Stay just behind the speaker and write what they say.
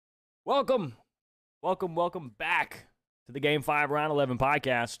Welcome back to the Game 5 Round 11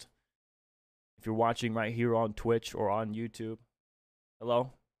 podcast. If you're watching right here on Twitch or on YouTube,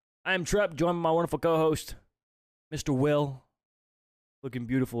 hello. I am Trep, joined by my wonderful co-host, Mr. Will. Looking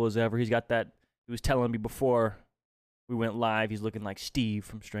beautiful as ever. He's got that, he was telling me before we went live, he's looking like Steve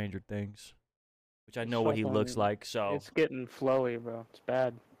from Stranger Things, which I know what he looks like, so. It's getting flowy, bro. It's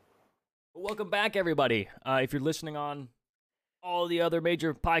bad. But welcome back, everybody. If you're listening on all the other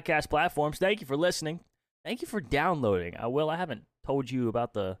major podcast platforms, thank you for listening. Thank you for downloading. I haven't told you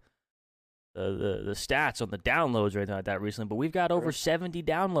about the stats on the downloads or anything like that recently, but we've got over 70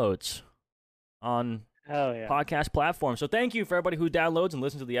 downloads on podcast platforms. So thank you for everybody who downloads and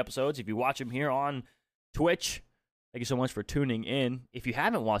listens to the episodes. If you watch them here on Twitch, thank you so much for tuning in. If you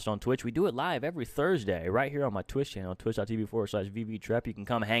haven't watched on Twitch, we do it live every Thursday right here on my Twitch channel, twitch.tv/VVTrep. You can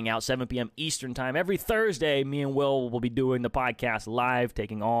come hang out 7 p.m. Eastern time. Every Thursday, me and Will will be doing the podcast live,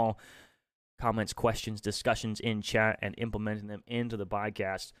 taking all comments, questions, discussions in chat, and implementing them into the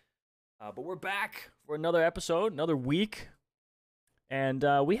podcast. But we're back for another episode, another week. And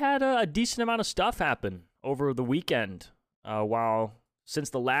we had a decent amount of stuff happen over the weekend since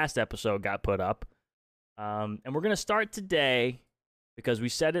the last episode got put up. And we're going to start today because we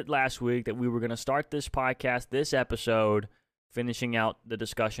said it last week that we were going to start this podcast, this episode, finishing out the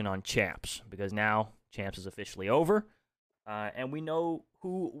discussion on Champs, because now Champs is officially over, and we know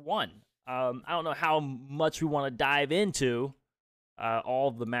who won. I don't know how much we want to dive into all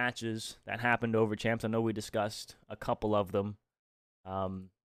of the matches that happened over Champs. I know we discussed a couple of them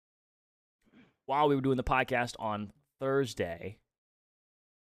while we were doing the podcast on Thursday.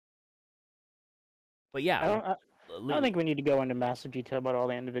 But yeah, I don't think we need to go into massive detail about all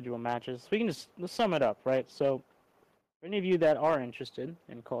the individual matches. We can let's sum it up, right? So, for any of you that are interested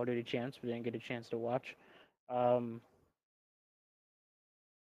in Call of Duty Champs, we didn't get a chance to watch.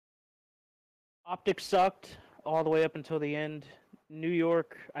 Optics sucked all the way up until the end. New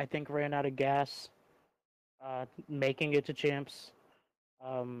York, I think, ran out of gas, making it to Champs.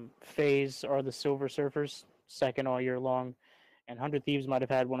 FaZe are the Silver Surfers, second all year long. And 100 Thieves might have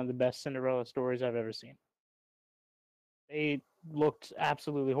had one of the best Cinderella stories I've ever seen. They looked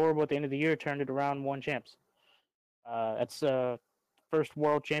absolutely horrible at the end of the year, turned it around, won Champs. That's first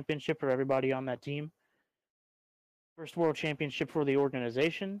world championship for everybody on that team. First world championship for the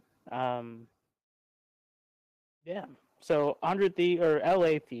organization. So 100 Thieves, or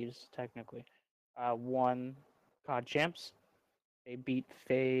LA Thieves, technically, won COD Champs. They beat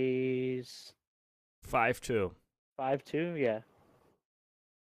FaZe 5-2. 5-2,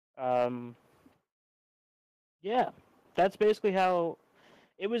 yeah. That's basically how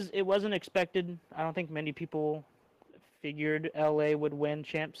it was. It wasn't expected. I don't think many people figured LA would win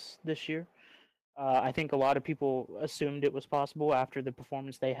Champs this year. I think a lot of people assumed it was possible after the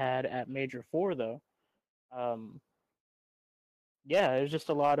performance they had at Major 4, though. It was just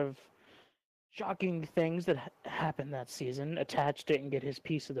a lot of shocking things that happened that season. Attach didn't get his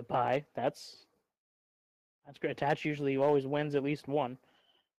piece of the pie. That's great. Attach usually always wins at least one.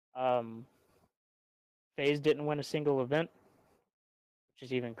 FaZe didn't win a single event, which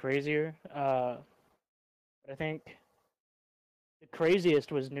is even crazier. But I think the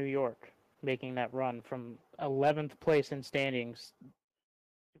craziest was New York making that run from 11th place in standings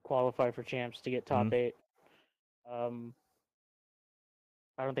to qualify for Champs to get top 8. I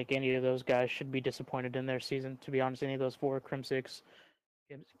don't think any of those guys should be disappointed in their season, to be honest. Any of those 4, Crimsix,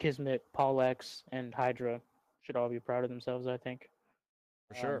 Kismet, Paul X, and Hydra, should all be proud of themselves, I think.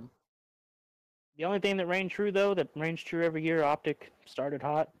 For sure. The only thing that reigned true, though, that reigns true every year, Optic started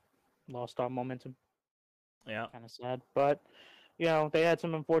hot, lost all momentum. Yeah. Kind of sad. But, they had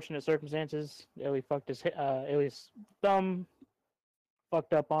some unfortunate circumstances. Illy fucked Illy's thumb,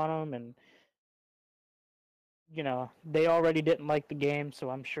 fucked up on him, and, they already didn't like the game, so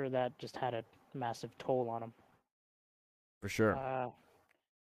I'm sure that just had a massive toll on him. For sure.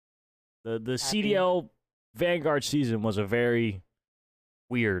 The CDL Vanguard season was a very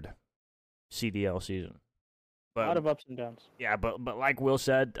weird CDL season. But, a lot of ups and downs. Yeah, but like Will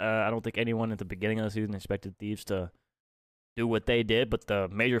said, I don't think anyone at the beginning of the season expected Thieves to do what they did, but the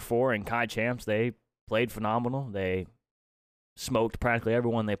Major 4 and COD Champs, they played phenomenal. They smoked practically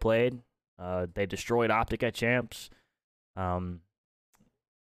everyone they played. They destroyed Optic at Champs.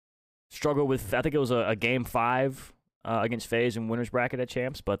 Struggled with, I think it was a Game 5 against FaZe in Winners Bracket at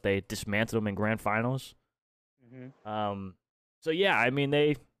Champs, but they dismantled them in Grand Finals. So yeah, I mean,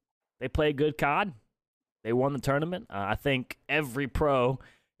 they played good COD. They won the tournament. I think every pro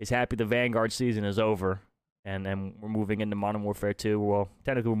is happy the Vanguard season is over, and we're moving into Modern Warfare 2. Well,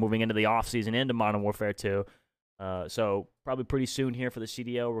 technically we're moving into the off season into Modern Warfare 2. So probably pretty soon here for the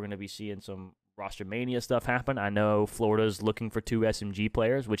CDL, we're going to be seeing some roster mania stuff happen. I know Florida's looking for 2 SMG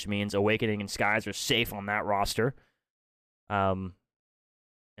players, which means Awakening and Skies are safe on that roster. And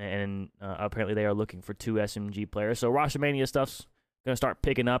apparently they are looking for 2 SMG players. So roster mania stuff's going to start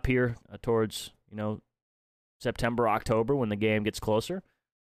picking up here towards, September, October when the game gets closer.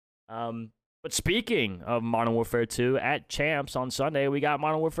 But speaking of Modern Warfare 2, at Champs on Sunday, we got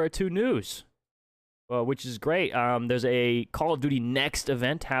Modern Warfare 2 news, which is great. There's a Call of Duty Next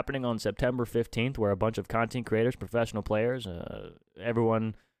event happening on September 15th where a bunch of content creators, professional players,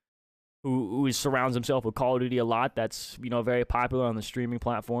 everyone who surrounds himself with Call of Duty a lot, that's very popular on the streaming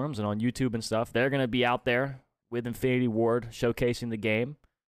platforms and on YouTube and stuff, they're going to be out there with Infinity Ward showcasing the game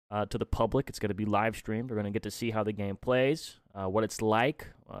to the public. It's going to be live streamed. We're going to get to see how the game plays, what it's like.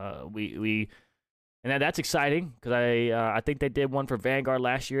 And that's exciting because I think they did one for Vanguard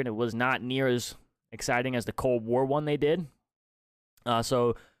last year and it was not near as exciting as the Cold War one they did.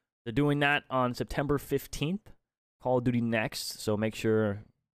 So they're doing that on September 15th, Call of Duty Next. So make sure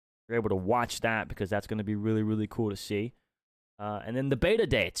you're able to watch that because that's going to be really, really cool to see. And then the beta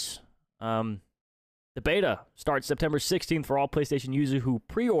dates. The beta starts September 16th for all PlayStation users who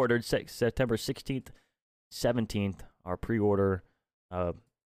pre-ordered September 16th, 17th are pre-order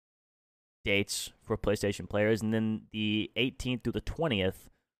dates for PlayStation players. And then the 18th through the 20th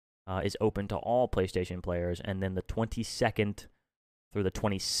is open to all PlayStation players. And then the 22nd through the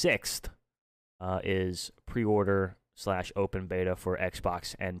 26th is pre-order / open beta for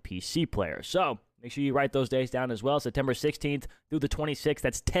Xbox and PC players. So make sure you write those days down as well. September 16th through the 26th.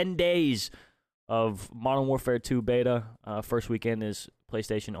 That's 10 days of Modern Warfare 2 beta. First weekend is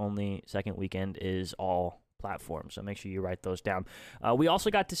PlayStation only. Second weekend is all platforms. So make sure you write those down. We also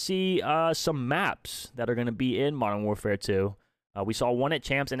got to see some maps that are going to be in Modern Warfare 2. We saw one at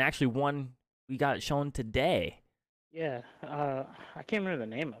Champs, and actually one we got shown today. Yeah, I can't remember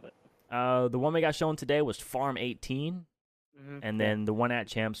the name of it. The one we got shown today was Farm 18, and then the one at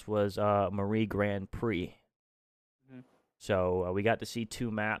Champs was Marie Grand Prix. So we got to see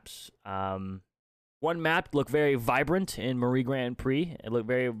 2 maps. One map looked very vibrant in Marie Grand Prix. It looked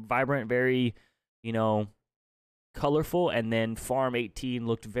very vibrant, very, colorful. And then Farm 18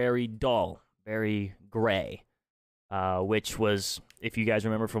 looked very dull, very gray, which was, if you guys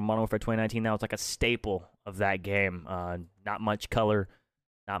remember from Modern Warfare 2019, that was like a staple of that game. Not much color,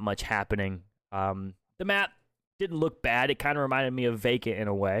 not much happening. The map didn't look bad. It kind of reminded me of Vacant in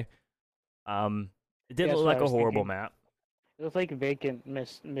a way. It didn't look like a horrible map. It looks like Vacant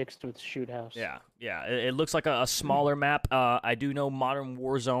mixed with Shoot House. Yeah. It looks like a smaller map. I do know Modern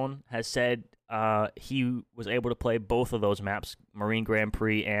Warzone has said he was able to play both of those maps, Marine Grand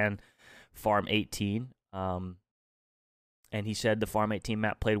Prix and Farm 18. And he said the Farm 18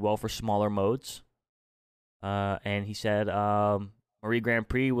 map played well for smaller modes. And he said Marie Grand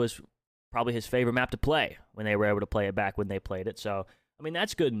Prix was probably his favorite map to play when they were able to play it back when they played it. So, I mean,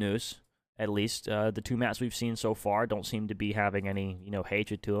 that's good news. At least the 2 maps we've seen so far don't seem to be having any,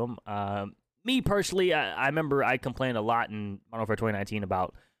 hatred to them. Me personally, I remember I complained a lot in Modern Warfare 2019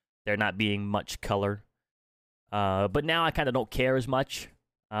 about there not being much color. But now I kind of don't care as much.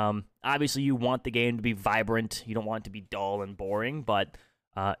 Obviously, you want the game to be vibrant. You don't want it to be dull and boring. But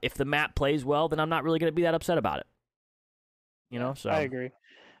if the map plays well, then I'm not really going to be that upset about it. So I agree.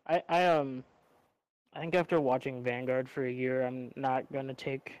 I think after watching Vanguard for a year, I'm not going to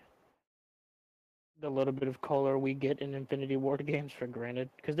take the little bit of color we get in Infinity Ward games for granted,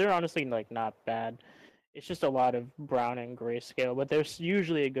 because they're honestly not bad. It's just a lot of brown and grayscale, but there's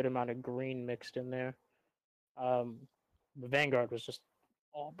usually a good amount of green mixed in there. The Vanguard was just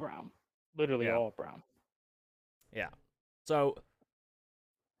all brown, literally all brown. Yeah. So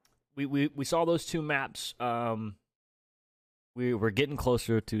we saw those 2 maps. We're getting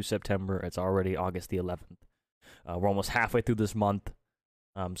closer to September. It's already August the 11th. We're almost halfway through this month.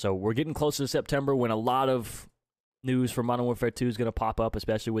 So we're getting close to September when a lot of news for Modern Warfare 2 is going to pop up,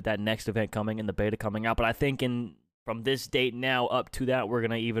 especially with that next event coming and the beta coming out. But I think from this date now up to that, we're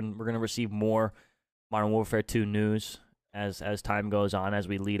gonna receive more Modern Warfare 2 news as time goes on, as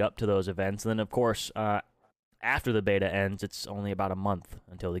we lead up to those events. And then, of course, after the beta ends, it's only about a month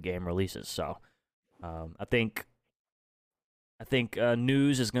until the game releases. So I think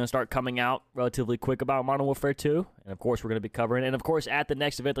news is going to start coming out relatively quick about Modern Warfare 2. And, of course, we're going to be covering. And, of course, at the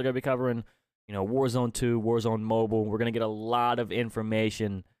next event, they're going to be covering, Warzone 2, Warzone Mobile. We're going to get a lot of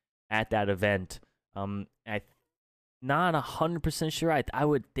information at that event. I'm not 100% sure. I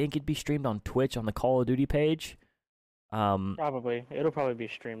would think it'd be streamed on Twitch on the Call of Duty page. Probably. It'll probably be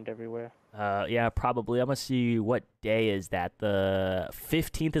streamed everywhere. Yeah, probably. I'm going to see what day is that. The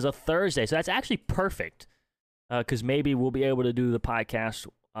 15th is a Thursday, so that's actually perfect. because maybe we'll be able to do the podcast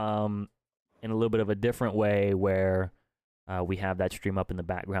in a little bit of a different way where we have that stream up in the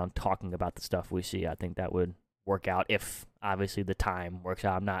background talking about the stuff we see. I think that would work out if obviously the time works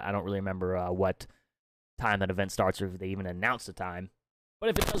out. I don't really remember what time that event starts or if they even announce the time. But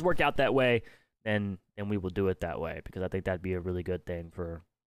if it does work out that way, then we will do it that way, because I think that'd be a really good thing for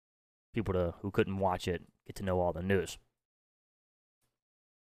people who couldn't watch it get to know all the news.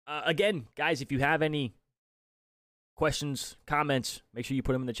 Again, guys, if you have any questions, comments, make sure you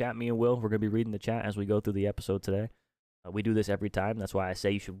put them in the chat. Me and Will, we're going to be reading the chat as we go through the episode today. We do this every time. That's why I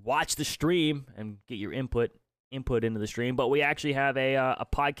say you should watch the stream and get your input into the stream. But we actually have a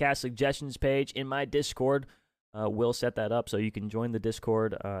podcast suggestions page in my Discord. Will set that up so you can join the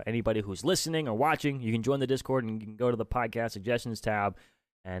Discord. Anybody who's listening or watching, you can join the Discord and you can go to the podcast suggestions tab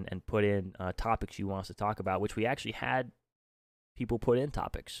and put in topics you want us to talk about, which we actually had people put in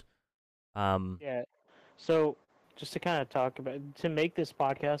topics. Yeah. So just to kind of talk about, to make this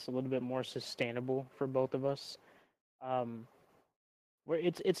podcast a little bit more sustainable for both of us, where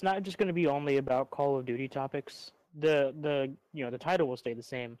it's not just going to be only about Call of Duty topics. The title will stay the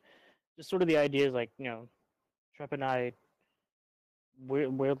same. Just sort of the idea is like, Trep and I,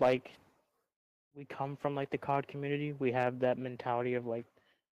 we're like, we come from like the COD community. We have that mentality of like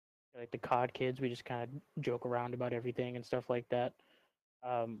the COD kids. We just kind of joke around about everything and stuff like that.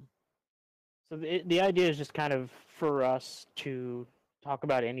 So the idea is just kind of for us to talk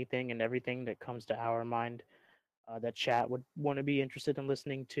about anything and everything that comes to our mind, that chat would want to be interested in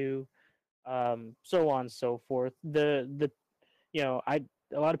listening to, so on and so forth.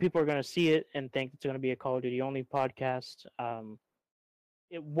 A lot of people are going to see it and think it's going to be a Call of Duty only podcast.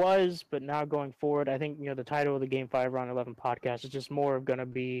 It was, but now going forward, I think the title of the Game 5 Round 11 podcast is just more going to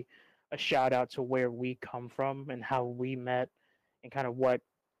be a shout out to where we come from and how we met and kind of what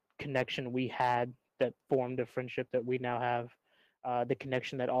connection we had that formed a friendship that we now have, the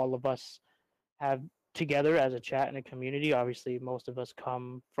connection that all of us have together as a chat and a community. Obviously, most of us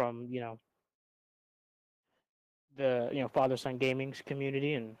come from the father son gaming's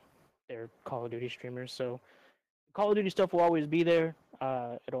community, and they're Call of Duty streamers. So Call of Duty stuff will always be there.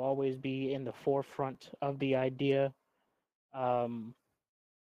 It'll always be in the forefront of the idea of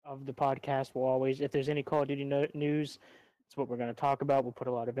the podcast. We'll always, if there's any Call of Duty news, it's what we're going to talk about. We'll put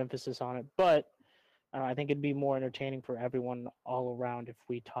a lot of emphasis on it, but I think it'd be more entertaining for everyone all around if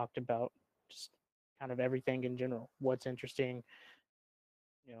we talked about just kind of everything in general. What's interesting,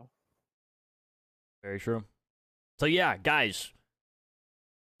 Very true. So yeah, guys,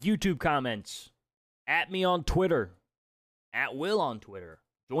 YouTube comments, at me on Twitter, at Will on Twitter.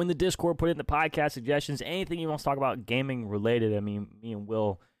 Join the Discord, put in the podcast suggestions, anything you want to talk about gaming related. I mean, me and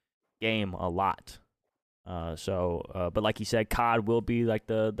Will game a lot. But like he said, COD will be like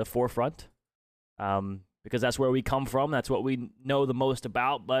the forefront, because that's where we come from. That's what we know the most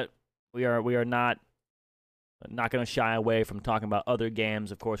about. But we are not going to shy away from talking about other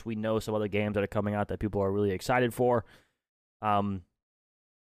games. Of course, we know some other games that are coming out that people are really excited for. But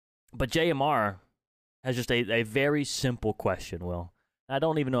JMR has just a very simple question, Will. I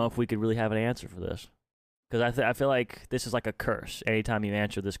don't even know if we could really have an answer for this, because I feel like this is like a curse. Anytime you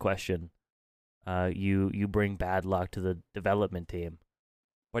answer this question, you bring bad luck to the development team.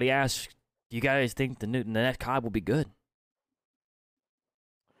 But he asks, do you guys think the next COD will be good?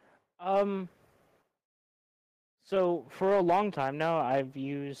 So for a long time now, I've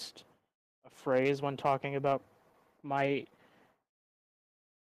used a phrase when talking about my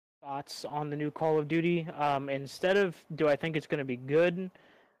thoughts on the new Call of Duty. Instead of do I think it's going to be good,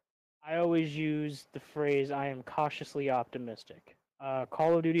 I always use the phrase I am cautiously optimistic.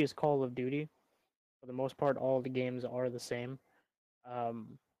 Call of Duty is Call of Duty. For the most part, all the games are the same.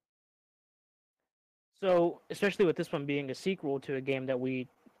 So especially with this one being a sequel to a game that we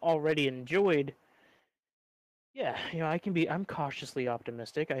already enjoyed, yeah, I'm cautiously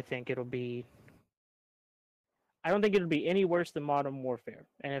optimistic. I don't think it'll be any worse than Modern Warfare.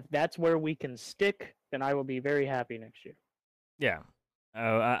 And if that's where we can stick, then I will be very happy next year. Yeah.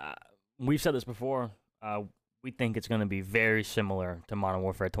 We've said this before. We think it's going to be very similar to Modern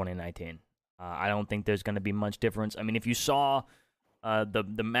Warfare 2019. I don't think there's going to be much difference. I mean, if you saw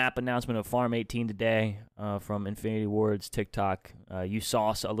the map announcement of Farm 18 today from Infinity Ward's TikTok, you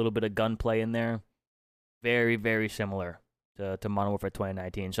saw a little bit of gunplay in there. Very, very similar to Modern Warfare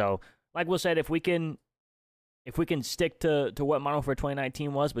 2019. So, like Will said, if we can stick to what Modern Warfare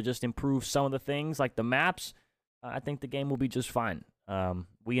 2019 was, but just improve some of the things like the maps, I think the game will be just fine.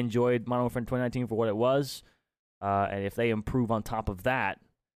 We enjoyed Modern Warfare 2019 for what it was, and if they improve on top of that,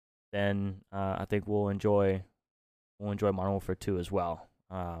 then I think we'll enjoy Modern Warfare 2 as well.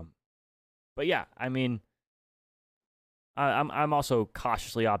 But yeah, I mean, I'm also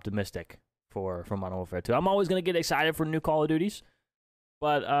cautiously optimistic for Modern Warfare 2. I'm always gonna get excited for new Call of Duties,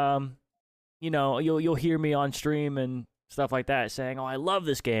 but you'll hear me on stream and stuff like that saying, "Oh, I love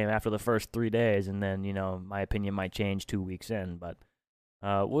this game" after the first 3 days, and then my opinion might change 2 weeks in. But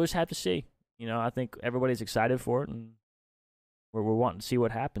we'll just have to see. I think everybody's excited for it, and we're wanting to see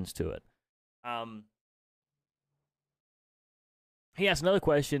what happens to it. He asked another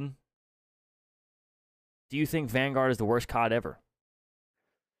question. Do you think Vanguard is the worst COD ever?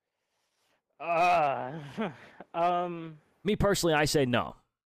 Me personally, I say no.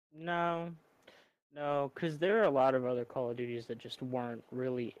 No, because there are a lot of other Call of Duties that just weren't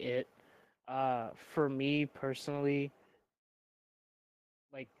really it. For me personally,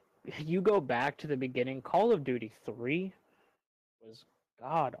 like, you go back to the beginning, Call of Duty 3 was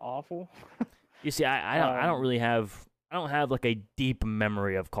god awful. You see, I don't really have like a deep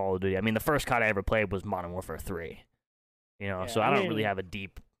memory of Call of Duty. I mean, the first COD I ever played was Modern Warfare 3. So I don't really have a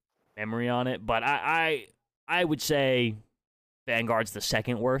deep memory on it. But I would say Vanguard's the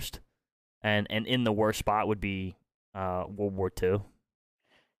second worst, and in the worst spot would be World War II.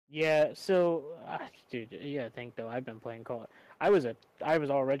 Yeah. So, dude, yeah. Think though, I've been playing Call. I was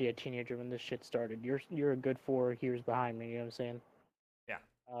already a teenager when this shit started. You're a good 4 years behind me. You know what I'm saying? Yeah.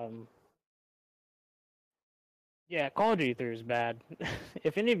 Yeah, Call of Duty 3 is bad.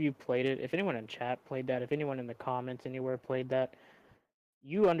 If any of you played it, if anyone in chat played that, if anyone in the comments anywhere played that,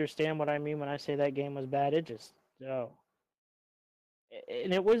 you understand what I mean when I say that game was bad. It just and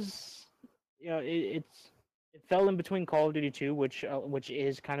it was, it fell in between Call of Duty 2, which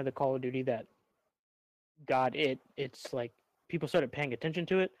is kind of the Call of Duty that got it. It's like people started paying attention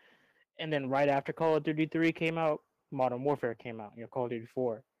to it, and then right after Call of Duty 3 came out, Modern Warfare came out. Call of Duty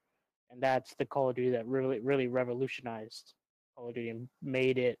 4. And that's the Call of Duty that really, really revolutionized Call of Duty and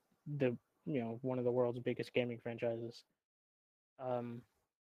made it the one of the world's biggest gaming franchises. But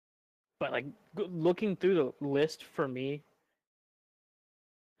like looking through the list for me,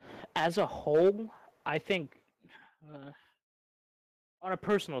 as a whole, I think on a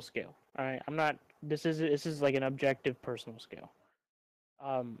personal scale. All right, I'm not. This is like an objective personal scale.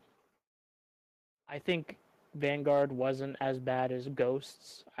 I think Vanguard wasn't as bad as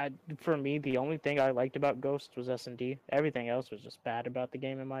Ghosts. For me, the only thing I liked about Ghosts was S&D. Everything else was just bad about the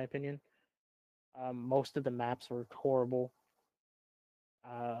game, in my opinion. Most of the maps were horrible.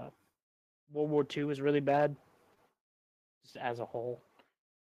 World War II was really bad, just as a whole.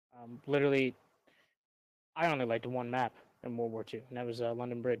 Literally, I only liked one map in World War II, and that was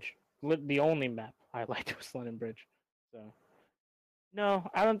London Bridge. The only map I liked was London Bridge. So. No,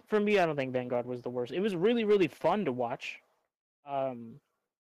 I don't. For me, I don't think Vanguard was the worst. It was really, really fun to watch.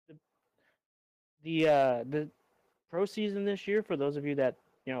 The pro season this year, for those of you that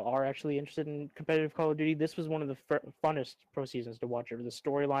are actually interested in competitive Call of Duty, this was one of the funnest pro seasons to watch. Over the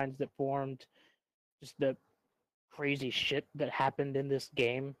storylines that formed, just the crazy shit that happened in this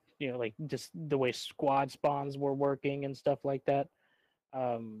game. Like just the way squad spawns were working and stuff like that.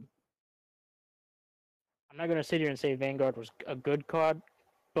 I'm not going to sit here and say Vanguard was a good COD,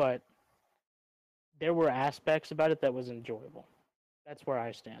 but there were aspects about it that was enjoyable. That's where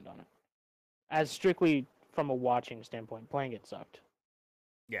I stand on it. As strictly from a watching standpoint, playing it sucked.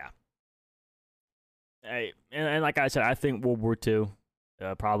 Yeah. And like I said, I think World War II,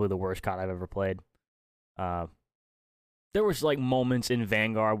 probably the worst COD I've ever played. There was like moments in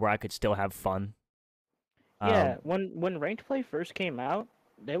Vanguard where I could still have fun. Yeah, when ranked play first came out,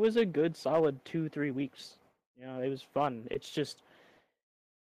 there was a good solid 2-3 weeks. It was fun. It's just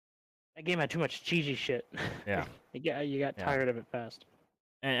that game had too much cheesy shit. Yeah. You got tired of it fast.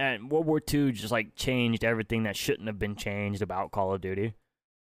 And World War II just like changed everything that shouldn't have been changed about Call of Duty.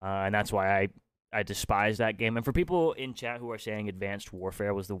 And that's why I despise that game. And for people in chat who are saying Advanced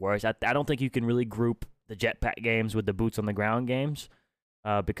Warfare was the worst, I don't think you can really group the jetpack games with the boots on the ground games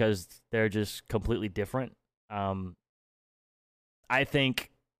because they're just completely different. I think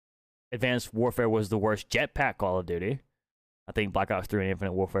Advanced Warfare was the worst jetpack Call of Duty. I think Black Ops 3 and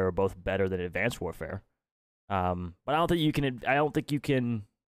Infinite Warfare are both better than Advanced Warfare. But I don't think you can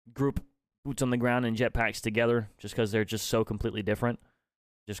group boots on the ground and jetpacks together just because they're just so completely different.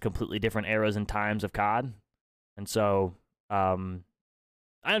 Just completely different eras and times of COD. And so I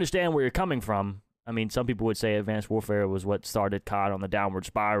understand where you're coming from. I mean, some people would say Advanced Warfare was what started COD on the downward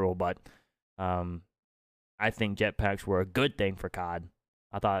spiral, but I think jetpacks were a good thing for COD.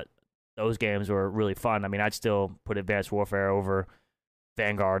 I thought those games were really fun. I mean, I'd still put Advanced Warfare over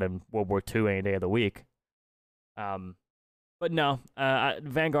Vanguard and World War II any day of the week. But no,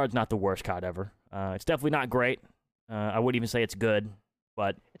 Vanguard's not the worst COD ever. It's definitely not great. I wouldn't even say it's good.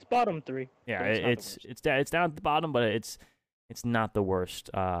 but it's bottom 3. Yeah, it's down at the bottom, but it's not the worst.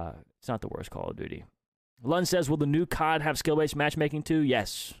 It's not the worst Call of Duty. Lund says, will the new COD have skill-based matchmaking too?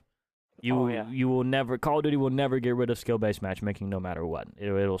 Yes. You will never, Call of Duty will never get rid of skill-based matchmaking no matter what.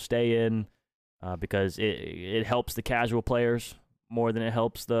 It'll stay in because it helps the casual players more than it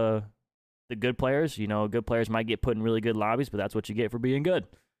helps the good players. You know, good players might get put in really good lobbies, but that's what you get for being good.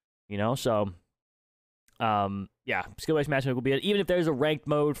 You know, so yeah, skill-based matchmaking will be it. Even if there's a ranked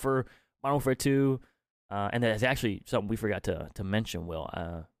mode for Modern Warfare 2, and that's actually something we forgot to mention, Will.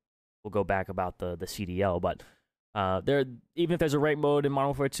 We'll go back about the CDL, but even if there's a ranked mode in Modern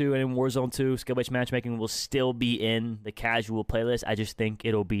Warfare 2 and in Warzone 2, skill-based matchmaking will still be in the casual playlist. I just think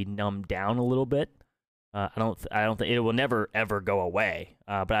it'll be numbed down a little bit. I don't think it will never ever go away.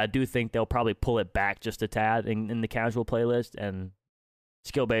 But I do think they'll probably pull it back just a tad in the casual playlist, and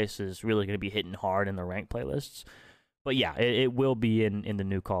skill-based is really going to be hitting hard in the ranked playlists. But yeah, it will be in the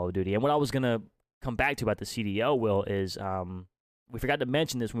new Call of Duty. And what I was going to come back to about the CDL, Will, is we forgot to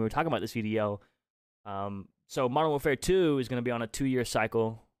mention this when we were talking about the CDL. So Modern Warfare 2 is going to be on a 2-year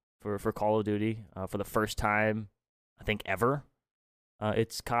cycle for Call of Duty for the first time, I think, ever.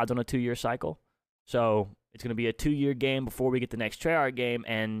 It's COD's on a 2-year cycle. So it's going to be a 2-year game before we get the next Treyarch game.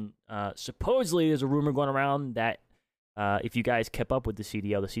 And supposedly there's a rumor going around that if you guys kept up with the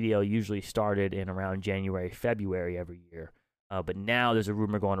CDL usually started in around January, February every year. But now there's a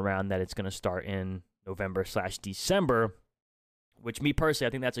rumor going around that it's going to start in November/December, which me personally,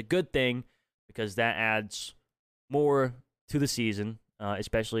 I think that's a good thing because that adds more to the season,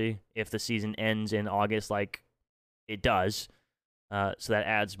 especially if the season ends in August like it does. So that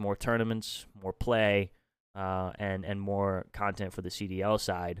adds more tournaments, more play, and more content for the CDL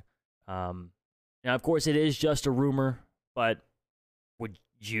side. Now, of course, it is just a rumor, but would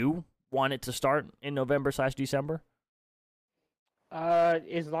you want it to start in November/December?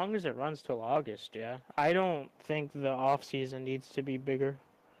 As long as it runs till August, yeah. I don't think the off season needs to be bigger.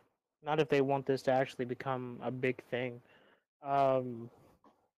 Not if they want this to actually become a big thing. It's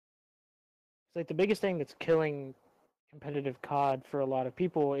like the biggest thing that's killing competitive COD for a lot of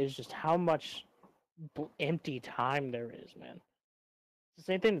people is just how much empty time there is, man. It's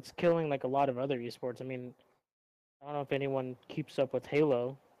the same thing that's killing like a lot of other esports. I mean, I don't know if anyone keeps up with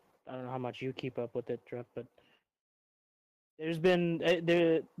Halo. I don't know how much you keep up with it, Trep, but there's been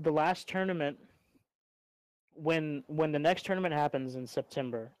the last tournament when the next tournament happens in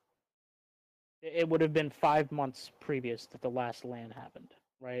September. It would have been 5 months previous that the last LAN happened,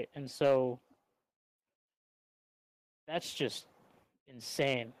 right? And so that's just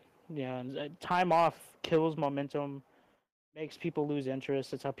insane. You know, and time off kills momentum, makes people lose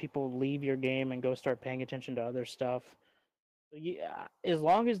interest. It's how people leave your game and go start paying attention to other stuff. So yeah, as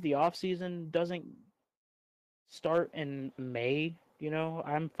long as the off season doesn't start in May, you know,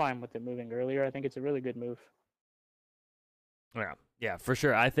 I'm fine with it moving earlier. I think it's a really good move. Yeah, for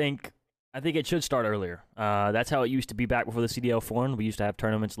sure. I think it should start earlier. That's how it used to be back before the CDL formed. We used to have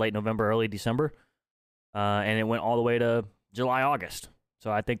tournaments late November, early December, and it went all the way to July, August.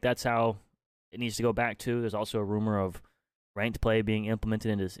 So I think that's how it needs to go back to. There's also a rumor of ranked play being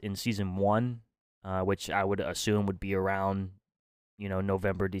implemented in Season 1, which I would assume would be around,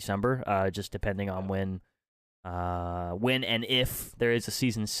 November, December, just depending on when and if there is a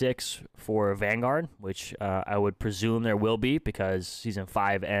Season 6 for Vanguard, which I would presume there will be because Season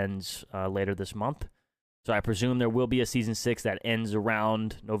 5 ends later this month. So I presume there will be a Season 6 that ends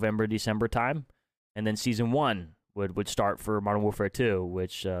around November, December time. And then Season 1 would start for Modern Warfare 2,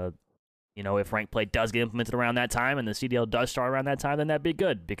 which, if ranked play does get implemented around that time and the CDL does start around that time, then that'd be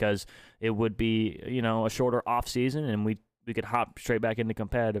good because it would be, a shorter off season and we could hop straight back into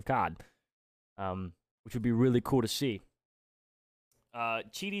competitive COD. Which would be really cool to see.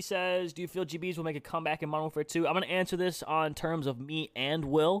 Cheaty says, do you feel GBs will make a comeback in Modern Warfare 2? I'm going to answer this on terms of me and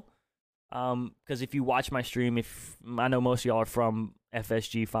Will. Because if you watch my stream, I know most of y'all are from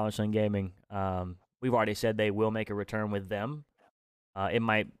FSG, Final Sun Gaming. We've already said they will make a return with them. It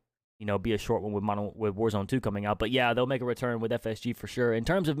might, be a short one with Warzone 2 coming out. But yeah, they'll make a return with FSG for sure. In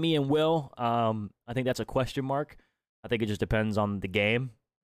terms of me and Will, I think that's a question mark. I think it just depends on the game.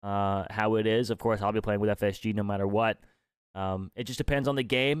 How it is. Of course, I'll be playing with FSG no matter what. It just depends on the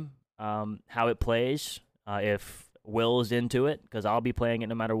game, how it plays, if Will is into it, because I'll be playing it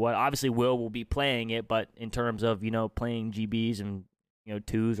no matter what. Obviously, will be playing it, but in terms of, playing GBs and,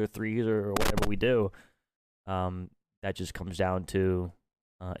 2s or 3s or whatever we do, that just comes down to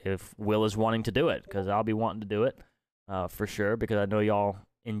if Will is wanting to do it, because I'll be wanting to do it for sure, because I know y'all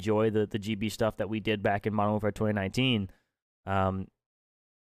enjoy the GB stuff that we did back in Modern Warfare 2019.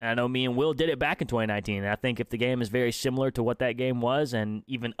 And I know me and Will did it back in 2019. And I think if the game is very similar to what that game was and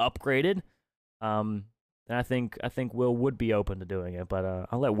even upgraded, then I think Will would be open to doing it. But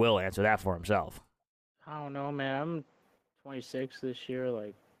I'll let Will answer that for himself. I don't know, man. I'm 26 this year.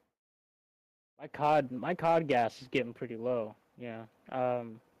 Like my COD gas is getting pretty low. Yeah.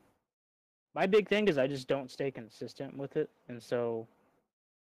 My big thing is I just don't stay consistent with it, and so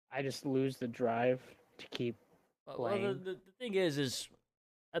I just lose the drive to keep playing. Well, the thing is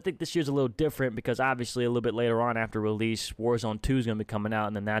I think this year's a little different because obviously a little bit later on after release, Warzone 2 is going to be coming out,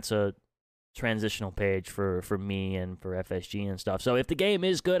 and then that's a transitional page for me and for FSG and stuff. So if the game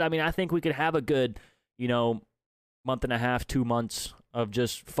is good, I mean, I think we could have a good, month and a half, 2 months of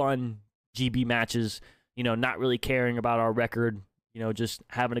just fun GB matches, not really caring about our record, just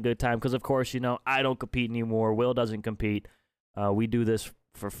having a good time. Because, of course, I don't compete anymore. Will doesn't compete. We do this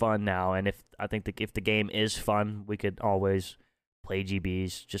for fun now, and if the game is fun, we could always play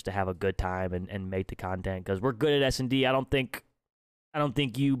GBs just to have a good time and make the content because we're good at S&D. I don't think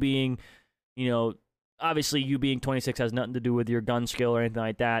you being, obviously you being 26 has nothing to do with your gun skill or anything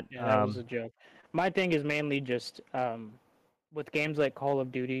like that. Yeah, that was a joke. My thing is mainly just with games like Call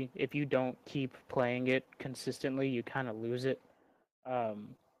of Duty, if you don't keep playing it consistently, you kind of lose it.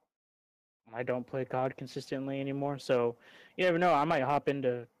 I don't play COD consistently anymore, so you never know. I might hop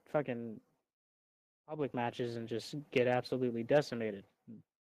into fucking public matches and just get absolutely decimated. In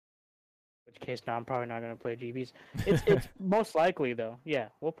which case, now I'm probably not going to play GBs. It's most likely, though. Yeah,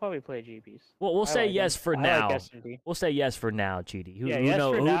 we'll probably play GBs. Well, we'll say yes for now. We'll say yes for now, GD. Who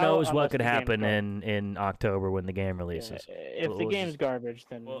knows what could happen in October when the game releases? Yeah, if the game's garbage,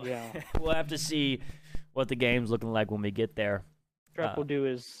 then yeah. We'll have to see what the game's looking like when we get there. Trep will do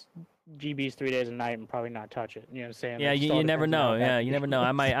is GBs 3 days a night and probably not touch it. You know what I'm saying? Yeah, you never know. Yeah, you never know.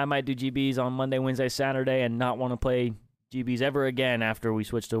 I might do GBs on Monday, Wednesday, Saturday, and not want to play GBs ever again after we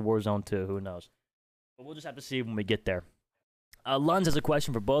switch to Warzone 2. Who knows? But we'll just have to see when we get there. Lunds has a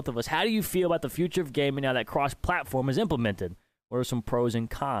question for both of us. How do you feel about the future of gaming now that cross-platform is implemented? What are some pros and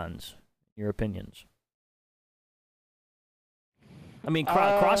cons? Your opinions? I mean,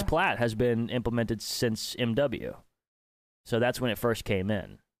 cross-plat has been implemented since MW. So that's when it first came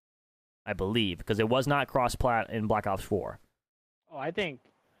in, I believe, because it was not cross-plat in Black Ops 4. Oh, I think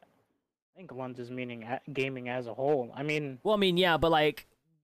Lunds is meaning gaming as a whole. Yeah, but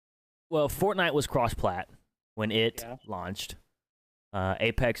Fortnite was cross-plat when it launched.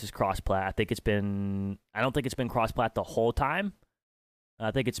 Apex is cross-plat. I don't think it's been cross-plat the whole time. I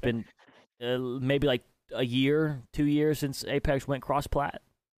think it's been maybe like a year, 2 years since Apex went cross-plat.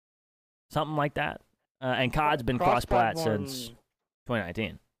 Something like that. And COD's been cross-plat since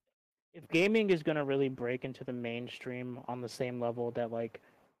 2019. If gaming is going to really break into the mainstream on the same level that,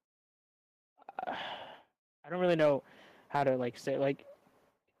 I don't really know how to, say,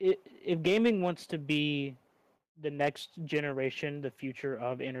 if gaming wants to be the next generation, the future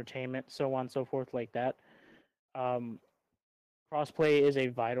of entertainment, so on and so forth like that, crossplay is a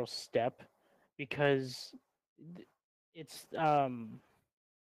vital step because it's,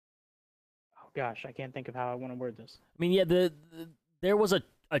 gosh, I can't think of how I want to word this. I mean, yeah, there was a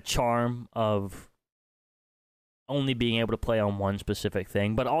charm of only being able to play on one specific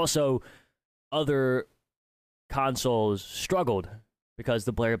thing, but also other consoles struggled because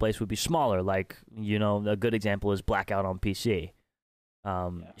the player base would be smaller. A good example is Blackout on PC.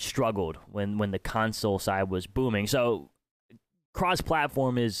 Struggled when the console side was booming. So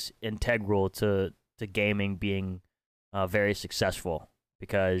cross-platform is integral to gaming being very successful.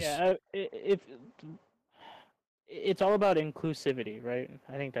 Because if it's all about inclusivity, right?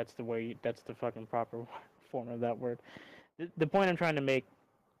 I think that's the fucking proper form of that word. The point I'm trying to make,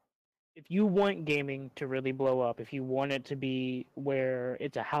 if you want gaming to really blow up, if you want it to be where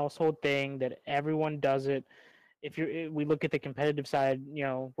it's a household thing that everyone does it, we look at the competitive side, we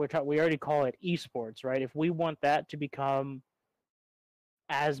already call it esports, right? If we want that to become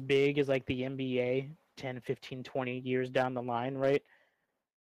as big as the NBA 10, 15, 20 years down the line, right?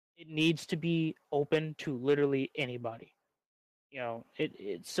 It needs to be open to literally anybody.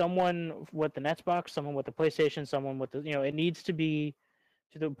 It's someone with an Xbox, someone with a PlayStation, someone with it needs to be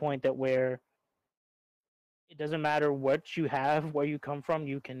to the point that where it doesn't matter what you have, where you come from,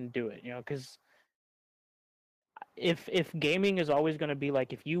 you can do it. Because if gaming is always going to be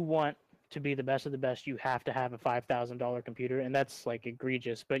if you want to be the best of the best, you have to have a $5,000 computer, and that's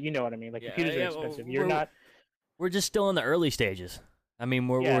egregious. But you know what I mean. Computers are expensive. We're just still in the early stages. I mean,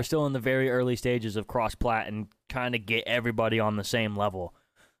 we're still in the very early stages of cross-plat and trying to get everybody on the same level.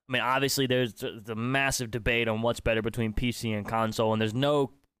 I mean, obviously, there's the massive debate on what's better between PC and console, and there's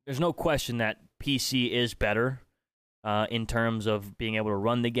no question that PC is better. in terms of being able to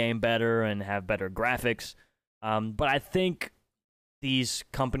run the game better and have better graphics. But I think these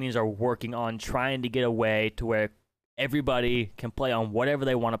companies are working on trying to get a way to where everybody can play on whatever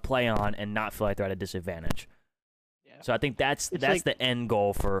they want to play on and not feel like they're at a disadvantage. Yeah. So I think that's the end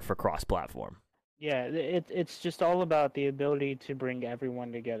goal for cross-platform. Yeah, it's just all about the ability to bring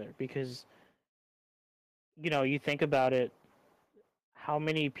everyone together because, you think about it, how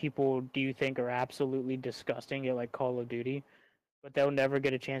many people do you think are absolutely disgusting at like Call of Duty, but they'll never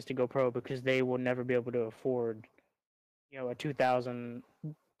get a chance to go pro because they will never be able to afford, a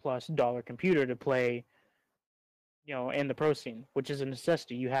 $2,000+ computer to play, in the pro scene, which is a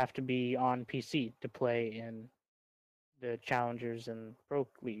necessity. You have to be on PC to play in the challengers and pro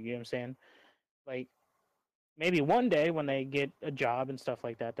league. You know what I'm saying? Like, maybe one day when they get a job and stuff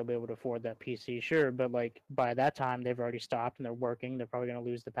like that, they'll be able to afford that PC, sure. But like by that time, they've already stopped and they're working. They're probably going to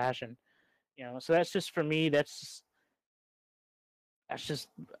lose the passion, So that's just for me. That's just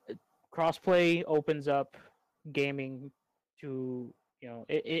crossplay opens up gaming to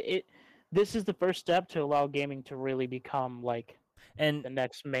it. This is the first step to allow gaming to really become like the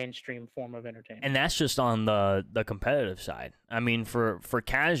next mainstream form of entertainment. And that's just on the competitive side. I mean, for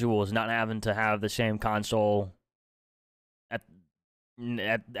casuals, not having to have the same console as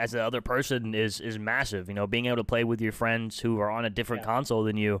the other person is massive. Being able to play with your friends who are on a different console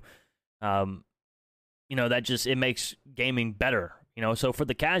than you, that just it makes gaming better. So for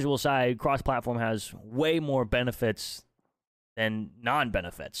the casual side, cross-platform has way more benefits than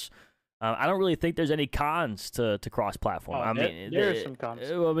non-benefits. I don't really think there's any cons to cross-platform. There are some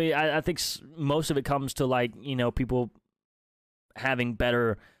cons. I think most of it comes to people having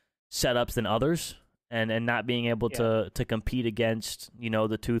better setups than others, and not being able to compete against the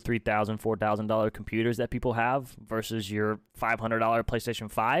 $2,000, $3,000, $4,000 computers that people have versus your $500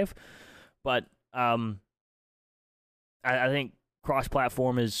 PlayStation 5. But I think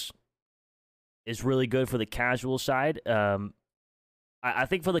cross-platform is really good for the casual side. I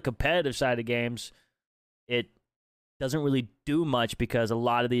think for the competitive side of games, it doesn't really do much because a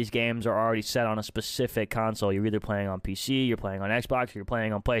lot of these games are already set on a specific console. You're either playing on PC, you're playing on Xbox, or you're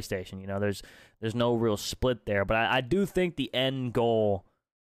playing on PlayStation. There's no real split there. But I do think the end goal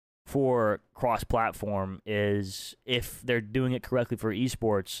for cross-platform is, if they're doing it correctly for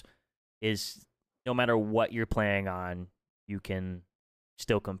esports, is no matter what you're playing on, you can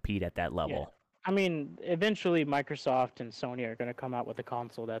still compete at that level. Yeah. I mean, eventually Microsoft and Sony are going to come out with a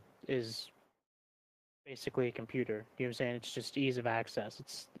console that is basically a computer. You know what I'm saying? It's just ease of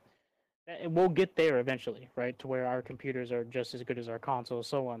access. We'll get there eventually, right? To where our computers are just as good as our consoles,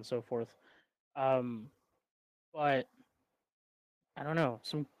 so on and so forth. But I don't know.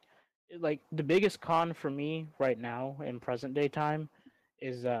 The biggest con for me right now in present day time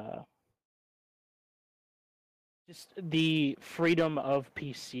is just the freedom of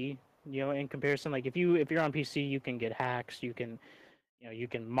PC. In comparison, like if you're on PC, you can get hacks, you can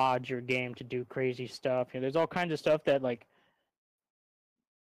mod your game to do crazy stuff. There's all kinds of stuff that like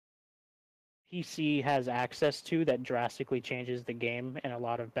PC has access to that drastically changes the game in a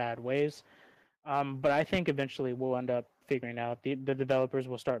lot of bad ways. But I think eventually we'll end up figuring out the developers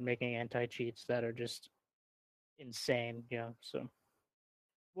will start making anti-cheats that are just insane. So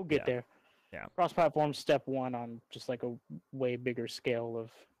we'll get there. Yeah. Cross-platform step one on just like a way bigger scale of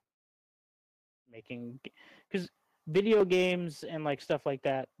making, because video games and like stuff like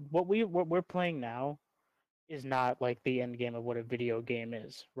that, what we're playing now is not like the end game of what a video game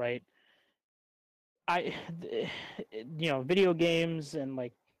is, right? Video games and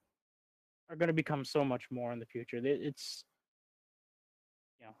like are going to become so much more in the future. It's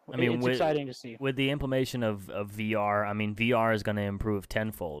it's exciting to see. With the implementation of VR, I mean, VR is going to improve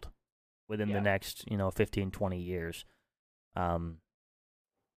tenfold within the next 15, 20 years.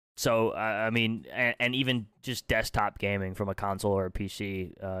 So, I mean, and even just desktop gaming from a console or a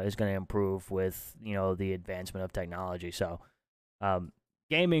PC is going to improve with, the advancement of technology. So,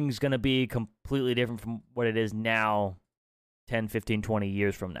 gaming is going to be completely different from what it is now 10, 15, 20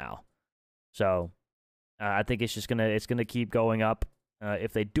 years from now. So, I think it's going to keep going up.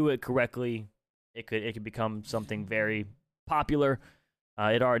 If they do it correctly, it could become something very popular.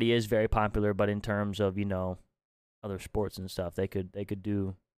 It already is very popular, but in terms of, other sports and stuff, they could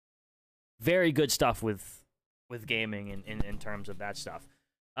do very good stuff with gaming in terms of that stuff.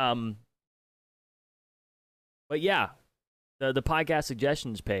 But yeah, the podcast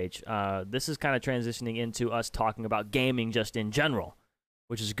suggestions page, this is kind of transitioning into us talking about gaming just in general,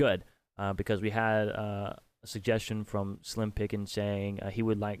 which is good, because we had a suggestion from Slim Pickens saying he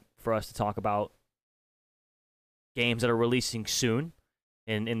would like for us to talk about games that are releasing soon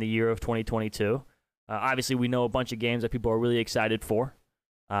in the year of 2022. Obviously, we know a bunch of games that people are really excited for.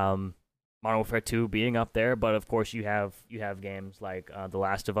 Modern Warfare 2 being up there, but of course you have games like The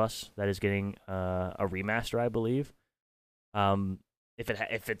Last of Us that is getting a remaster, I believe.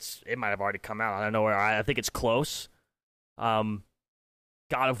 It might have already come out. I don't know where. I think it's close. God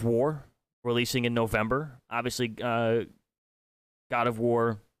of War releasing in November. Obviously, God of War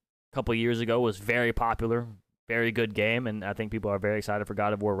a couple of years ago was very popular, very good game, and I think people are very excited for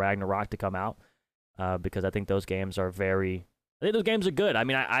God of War Ragnarok to come out because I think those games are good. I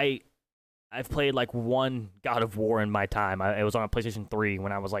mean, I've played like one God of War in my time. It was on a PlayStation 3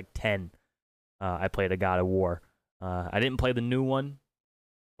 when I was like 10. I played a God of War. I didn't play the new one,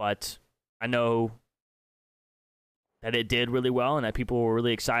 but I know that it did really well and that people were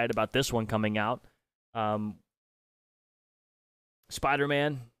really excited about this one coming out.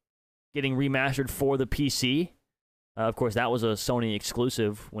 Spider-Man getting remastered for the PC. Of course, that was a Sony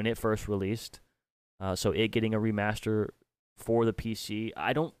exclusive when it first released. So it getting a remaster for the PC.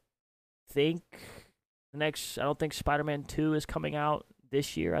 I don't think Spider-Man 2 is coming out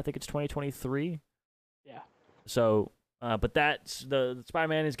this year. I think it's 2023. Yeah. So, but that's the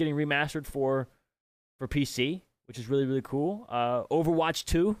Spider-Man is getting remastered for PC, which is really, really cool. Overwatch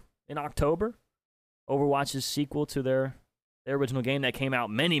 2 in October. Overwatch's sequel to their original game that came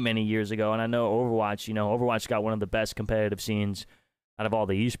out many, many years ago. And I know Overwatch got one of the best competitive scenes out of all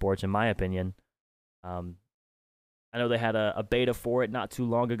the esports, in my opinion. I know they had a beta for it not too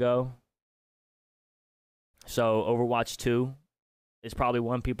long ago. So Overwatch 2 is probably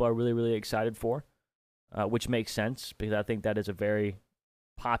one people are really, really excited for, which makes sense because I think that is a very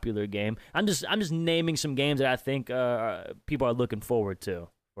popular game. I'm just naming some games that I think people are looking forward to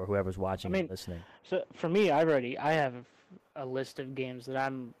for whoever's watching and listening. So for me, I have a list of games that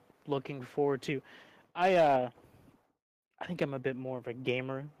I'm looking forward to. I think I'm a bit more of a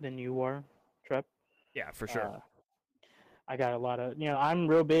gamer than you are, Trep. Yeah, for sure. I got a lot of, I'm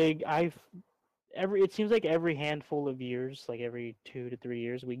real big. It seems like every handful of years, like every 2 to 3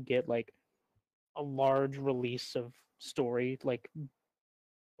 years, we get like a large release of story, like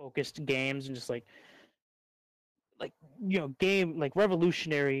focused games and just like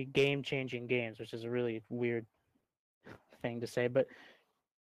revolutionary game changing games, which is a really weird thing to say, but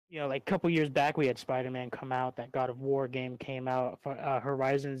like a couple years back we had Spider-Man come out, that God of War game came out,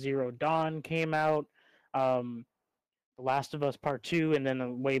 Horizon Zero Dawn came out, The Last of Us Part 2, and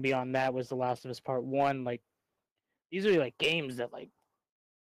then way beyond that was The Last of Us Part 1. Like these are like games that like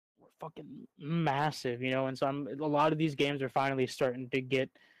were fucking massive, and so a lot of these games are finally starting to get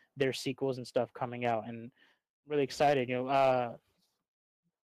their sequels and stuff coming out, and I'm really excited.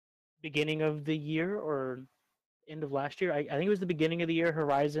 Beginning of the year or end of last year, I think it was the beginning of the year,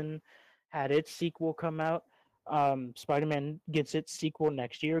 Horizon had its sequel come out. Spider-Man gets its sequel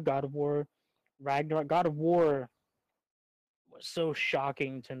next year, God of War Ragnarok. God of War was so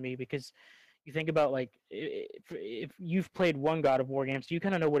shocking to me because you think about like if you've played one God of War game, so you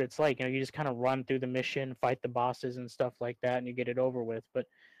kind of know what it's like. You just kind of run through the mission, fight the bosses and stuff like that, and you get it over with. But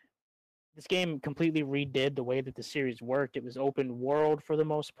this game completely redid the way that the series worked. It was open world for the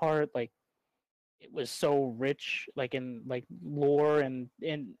most part. Like it was so rich, like in like lore, and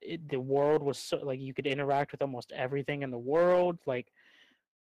the world was so like you could interact with almost everything in the world. Like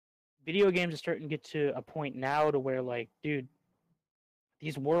video games are starting to get to a point now to where like, dude,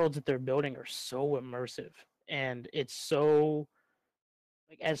 these worlds that they're building are so immersive, and it's so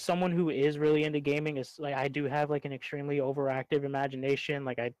like, as someone who is really into gaming, is like I do have like an extremely overactive imagination.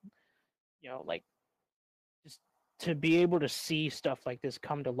 Like like just to be able to see stuff like this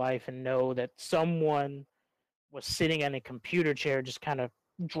come to life and know that someone was sitting in a computer chair just kind of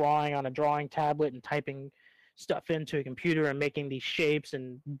drawing on a drawing tablet and typing stuff into a computer and making these shapes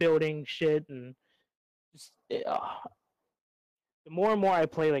and building shit, and just the more and more I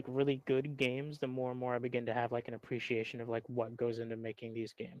play like really good games, the more and more I begin to have like an appreciation of like what goes into making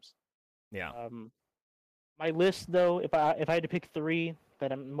these games. Yeah. My list though, if I had to pick 3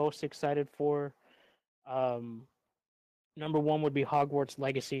 that I'm most excited for, number 1 would be Hogwarts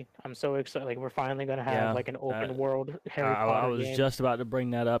Legacy. I'm so excited. Like we're finally gonna have like an open world Harry Potter I was game. just about to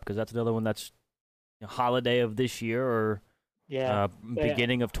bring that up because that's another one that's holiday of this year or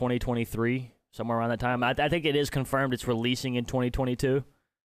beginning of 2023, somewhere around that time. I think it is confirmed it's releasing in 2022.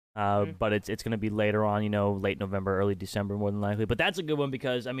 But it's going to be later on, late November, early December, more than likely. But that's a good one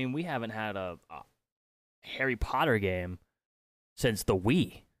because I mean we haven't had a Harry Potter game since the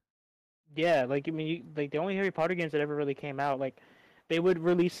Wii. Yeah, like I mean, like the only Harry Potter games that ever really came out, like they would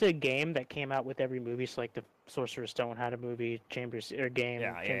release a game that came out with every movie. So like the Sorcerer's Stone had a movie, Chamber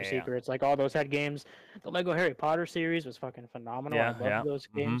Secrets, like all those had games. The Lego Harry Potter series was fucking phenomenal. I loved those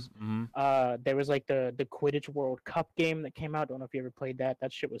games. There was like the Quidditch World Cup game that came out. Don't know if you ever played that.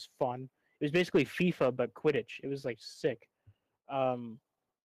 That shit was fun. It was basically FIFA but Quidditch. It was like sick. And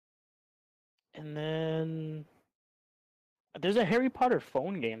then there's a Harry Potter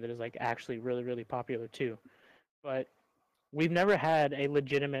phone game that is like actually really, really popular too. But we've never had a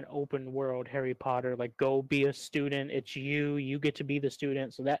legitimate open world Harry Potter, like go be a student. It's you get to be the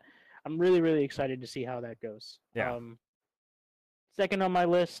student. So that I'm really, really excited to see how that goes. Yeah. Second on my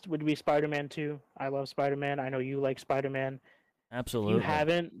list would be Spider-Man 2. I love Spider-Man. I know you like Spider-Man. Absolutely. If you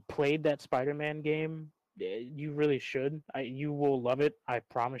haven't played that Spider-Man game, you really should. You will love it. I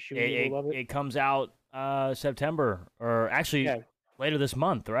promise you, you will love it. It comes out September, or actually later this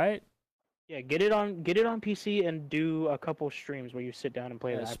month, right? Yeah, get it on PC and do a couple streams where you sit down and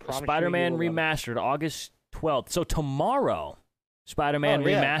play that. I promise Spider-Man Remastered, August 12th. So tomorrow, Spider-Man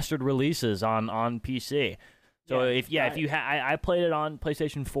Remastered releases on PC. So if you I played it on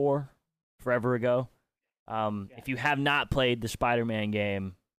PlayStation 4 forever ago. If you have not played the Spider-Man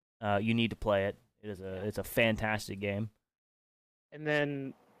game, you need to play it. It's a fantastic game. And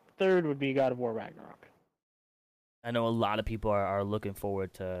then third would be God of War Ragnarok. I know a lot of people are looking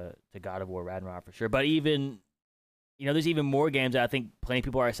forward to God of War Ragnarok for sure. But even, there's even more games that I think plenty of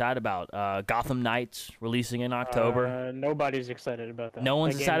people are excited about. Gotham Knights releasing in October. Nobody's excited about that. No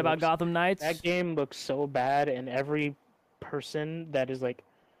one's excited about Gotham Knights? That game looks so bad, and every person that is like...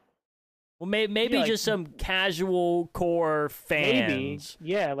 Well, maybe just some casual core fans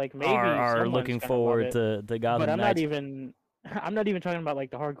maybe are looking forward to Gotham Knights. But I'm not even talking about like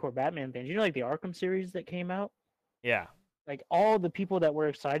the hardcore Batman fans. Like the Arkham series that came out? Yeah. Like all the people that were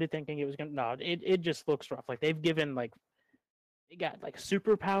excited thinking it was going to... No, it just looks rough. Like they've given like... They got like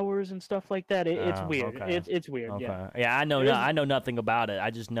superpowers and stuff like that. It's weird. Okay. It's weird, okay. Yeah, I know nothing about it.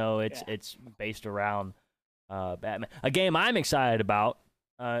 I just know it's based around Batman. A game I'm excited about,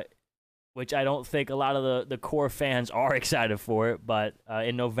 which I don't think a lot of the core fans are excited for it, but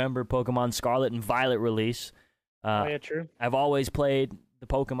in November, Pokemon Scarlet and Violet release. True. I've always played the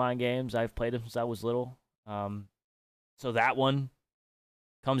Pokemon games. I've played them since I was little. So that one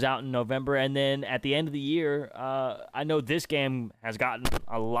comes out in November, and then at the end of the year, I know this game has gotten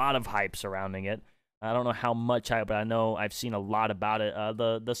a lot of hype surrounding it. I don't know how much hype, but I know I've seen a lot about it.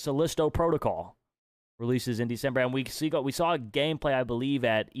 The Callisto Protocol releases in December, and we saw a gameplay, I believe,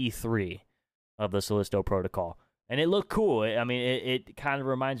 at E3 of the Callisto Protocol, and it looked cool. I mean, it kind of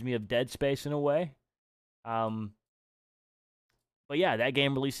reminds me of Dead Space in a way. But yeah, that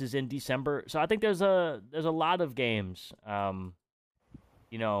game releases in December, so I think there's a lot of games, coming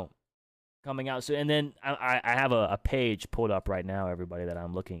out soon. And then I have a page pulled up right now, everybody, that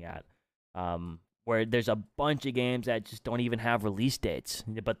I'm looking at, where there's a bunch of games that just don't even have release dates,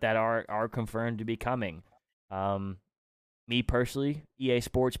 but that are confirmed to be coming. Me personally, EA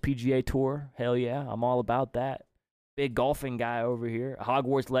Sports PGA Tour, hell yeah, I'm all about that. Big golfing guy over here.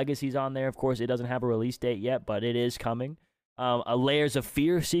 Hogwarts Legacy's on there. Of course, it doesn't have a release date yet, but it is coming. A Layers of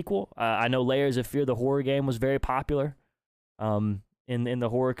Fear sequel. I know Layers of Fear, the horror game, was very popular in the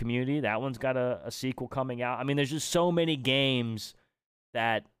horror community. That one's got a sequel coming out. I mean, there's just so many games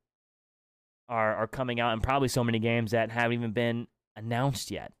that are coming out, and probably so many games that haven't even been announced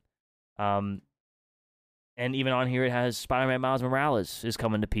yet. And even on here, it has Spider-Man Miles Morales is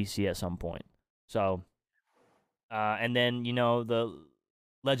coming to PC at some point. So, and then, the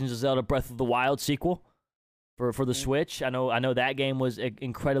Legends of Zelda Breath of the Wild sequel for the Switch. I know that game was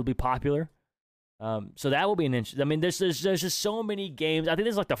incredibly popular. So that will be an interesting... I mean, there's just so many games. I think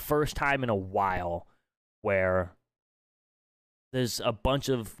this is like the first time in a while where there's a bunch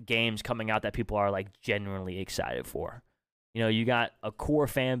of games coming out that people are like genuinely excited for. You got a core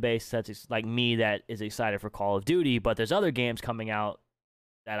fan base that's like me that is excited for Call of Duty, but there's other games coming out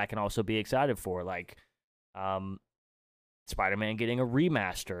that I can also be excited for, like Spider-Man getting a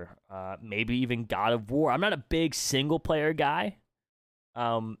remaster, maybe even God of War. I'm not a big single-player guy.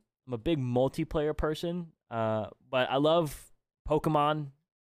 I'm a big multiplayer person, but I love Pokemon.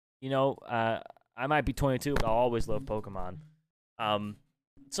 I might be 22, but I'll always love Pokemon.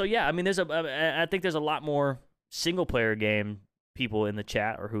 So yeah, I mean, I think there's a lot more single-player game people in the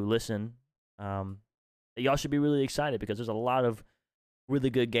chat or who listen. Y'all should be really excited because there's a lot of really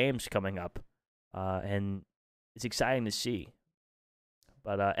good games coming up, and it's exciting to see.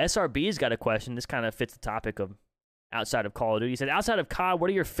 But SRB's got a question. This kind of fits the topic of outside of Call of Duty. He said, outside of COD, what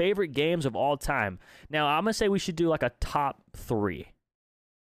are your favorite games of all time? Now, I'm going to say we should do like a top 3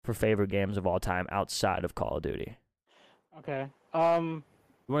 for favorite games of all time outside of Call of Duty. Okay. You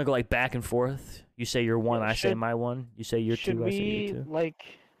want to go like back and forth? You say your one, I say my one. You say your two, I say your two. Like,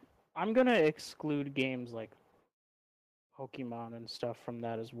 I'm gonna exclude games like Pokemon and stuff from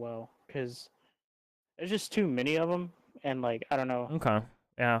that as well, because there's just too many of them, and like I don't know. Okay.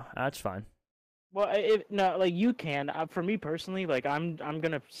 Yeah, that's fine. Well, no, like you can. For me personally, like I'm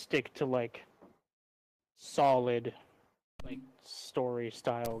gonna stick to like solid, like story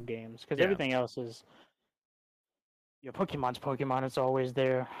style games, because everything else is. Pokemon's Pokemon. It's always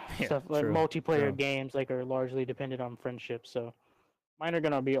there. Yeah, Stuff like multiplayer games like are largely dependent on friendship. So mine are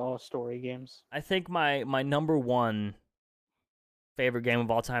gonna be all story games. I think my number one favorite game of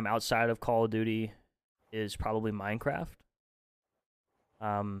all time outside of Call of Duty is probably Minecraft.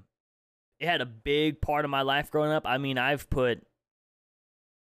 It had a big part of my life growing up. I mean, I've put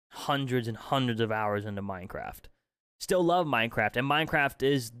hundreds and hundreds of hours into Minecraft. Still love Minecraft, and Minecraft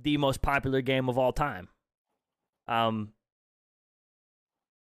is the most popular game of all time.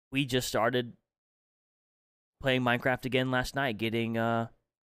 We just started playing Minecraft again last night, getting our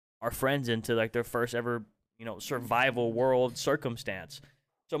friends into like their first ever, survival world circumstance.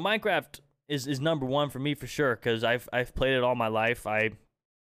 So Minecraft is number one for me for sure, because I've played it all my life. I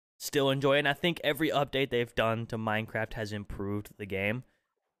still enjoy it, and I think every update they've done to Minecraft has improved the game.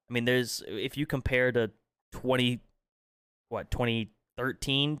 I mean, if you compare to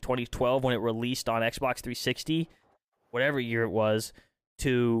 2013, 2012 when it released on Xbox 360, whatever year it was,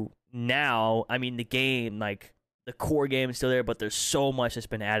 to now, I mean, the game, like, the core game is still there, but there's so much that's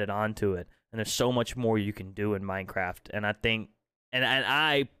been added onto it, and there's so much more you can do in Minecraft. And I think, and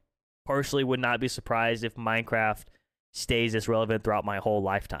I personally would not be surprised if Minecraft stays as relevant throughout my whole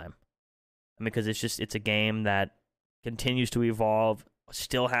lifetime. I mean, because it's a game that continues to evolve,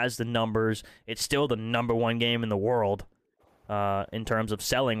 still has the numbers. It's still the number one game in the world in terms of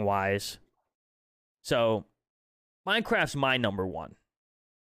selling wise. So Minecraft's my number one.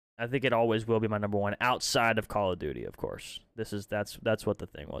 I think it always will be my number one outside of Call of Duty, of course. That's what the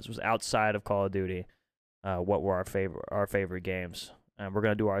thing was outside of Call of Duty. What were our favorite games? And we're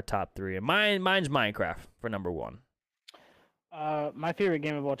gonna do our top three. And mine's Minecraft for number one. My favorite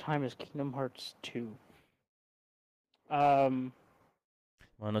game of all time is Kingdom Hearts 2. Want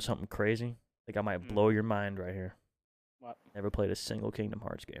to know something crazy? I think I might blow your mind right here. What? Never played a single Kingdom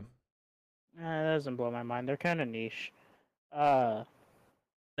Hearts game. That doesn't blow my mind. They're kind of niche.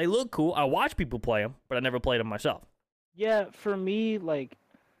 They look cool. I watch people play them, but I never played them myself. Yeah, for me, like,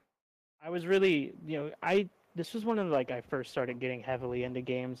 I was really, this was one of like I first started getting heavily into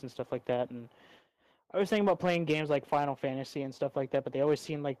games and stuff like that, and I was thinking about playing games like Final Fantasy and stuff like that, but they always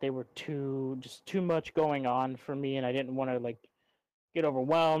seemed like they were too much going on for me, and I didn't want to like get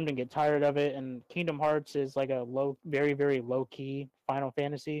overwhelmed and get tired of it. And Kingdom Hearts is like a very, very low key Final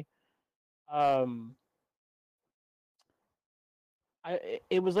Fantasy.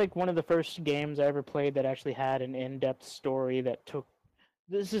 It was like one of the first games I ever played that actually had an in-depth story that took.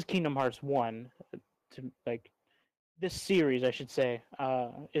 This is Kingdom Hearts 1, to like this series, I should say,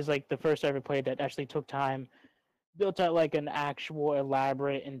 is like the first I ever played that actually took time, built out like an actual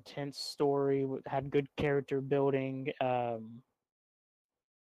elaborate, intense story, had good character building.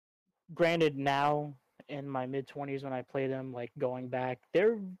 Granted, now in my mid-20s when I play them, like going back,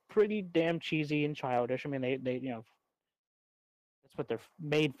 they're pretty damn cheesy and childish. I mean, they that's what they're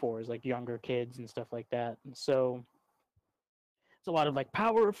made for, is like younger kids and stuff like that. And so it's a lot of like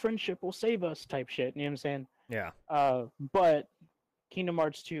power of friendship will save us type shit. You know what I'm saying? Yeah. But Kingdom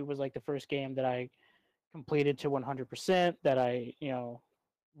Hearts 2 was like the first game that I completed to 100%, that I,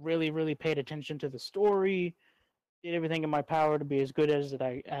 really, really paid attention to the story, did everything in my power to be as good as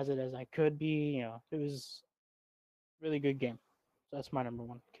I could be. It was a really good game. So that's my number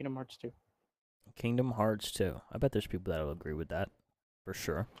one, Kingdom Hearts 2. Kingdom Hearts 2. I bet there's people that will agree with that, for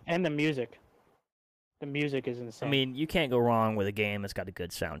sure. And the music. The music is insane. I mean, you can't go wrong with a game that's got a good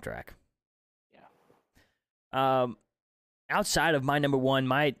soundtrack. Yeah. Outside of my number one,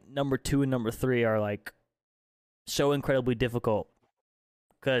 my number two and number three are like so incredibly difficult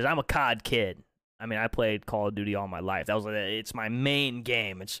because I'm a COD kid. I mean, I played Call of Duty all my life. It's my main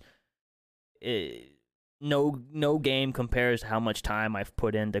game. No game compares to how much time I've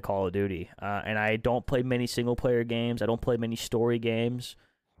put into Call of Duty. And I don't play many single player games. I don't play many story games.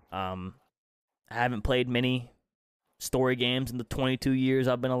 I haven't played many story games in the 22 years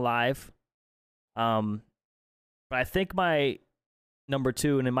I've been alive. But I think my number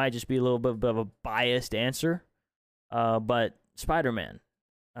two, and it might just be a little bit of a biased answer, but Spider-Man.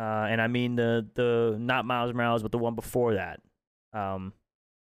 And I mean the not Miles Morales, but the one before that.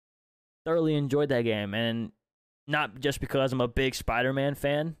 Thoroughly enjoyed that game, and not just because I'm a big Spider-Man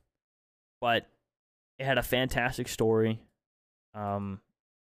fan, but It had a fantastic story.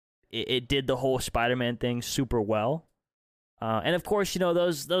 It did the whole Spider-Man thing super well. And of course,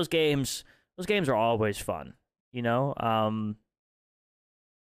 those games are always fun, But,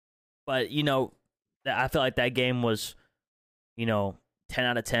 I feel like that game was, 10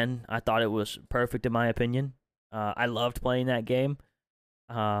 out of 10. I thought it was perfect in my opinion. I loved playing that game.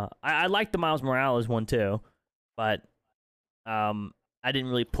 I liked the Miles Morales one too, but I didn't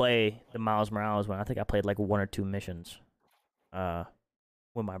really play the Miles Morales one. I think I played like 1 or 2 missions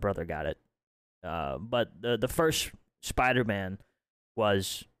when my brother got it. But the first Spider-Man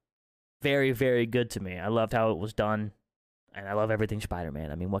was very, very good to me. I loved how it was done, and I love everything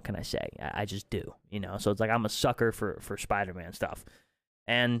Spider-Man. I mean, what can I say? I just do, So it's like I'm a sucker for Spider-Man stuff.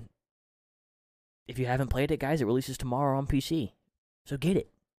 And if you haven't played it, guys, it releases tomorrow on PC. So get it.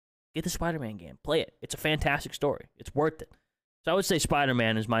 Get the Spider-Man game. Play it. It's a fantastic story. It's worth it. So I would say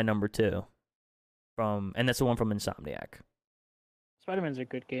Spider-Man is my number 2. And that's the one from Insomniac. Spider-Man's a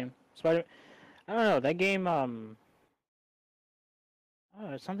good game. I don't know, that game, I don't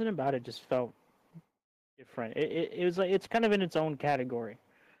know, something about it just felt different. It was like, it's kind of in its own category.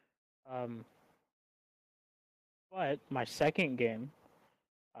 But my second game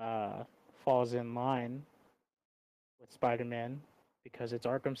falls in line with Spider-Man because it's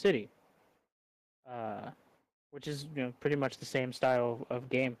Arkham City, which is pretty much the same style of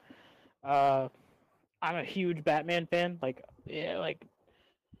game. I'm a huge Batman fan,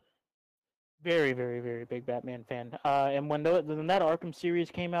 very, very, very big Batman fan. And when that Arkham series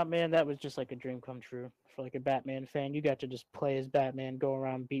came out, man, that was just like a dream come true for like a Batman fan. You got to just play as Batman, go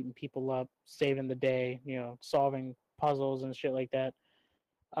around beating people up, saving the day, solving puzzles and shit like that.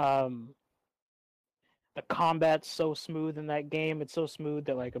 The combat's so smooth in that game. It's so smooth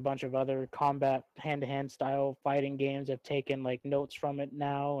that like a bunch of other combat hand-to-hand style fighting games have taken like notes from it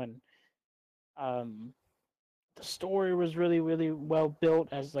now. And the story was really, really well built.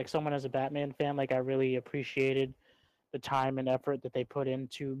 As like someone as a Batman fan, like I really appreciated the time and effort that they put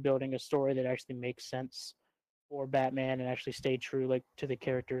into building a story that actually makes sense for Batman and actually stay true like to the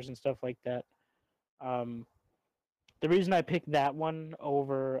characters and stuff like that. The reason I picked that one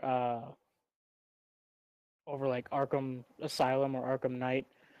over like Arkham Asylum or Arkham Knight.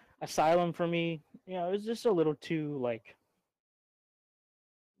 Asylum for me, it was just a little too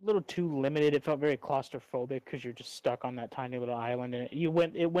limited. It felt very claustrophobic because you're just stuck on that tiny little island, and it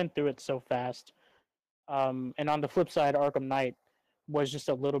went through it so fast. And on the flip side, Arkham Knight was just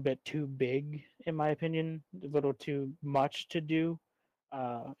a little bit too big, in my opinion, a little too much to do.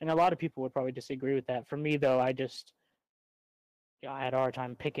 And a lot of people would probably disagree with that. For me, though, I had a hard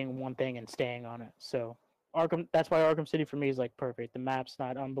time picking one thing and staying on it. So that's why Arkham City for me is like perfect. The map's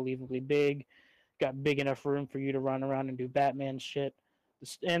not unbelievably big, got big enough room for you to run around and do Batman shit.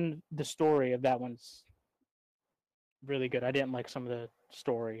 And the story of that one's really good. I didn't like some of the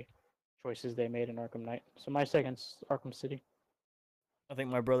story choices they made in Arkham Knight. So my second's Arkham City. I think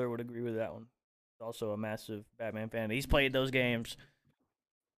my brother would agree with that one. He's also a massive Batman fan. He's played those games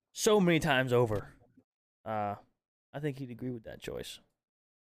so many times over. I think he'd agree with that choice.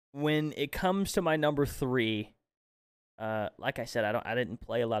 When it comes to my number 3, like I said, I didn't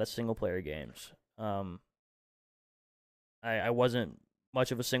play a lot of single player games. I wasn't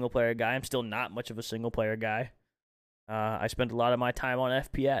much of a single player guy. I'm still not much of a single player guy. I spent a lot of my time on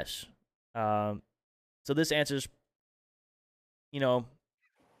FPS. So this answer's, it's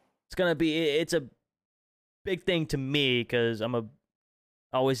a big thing to me because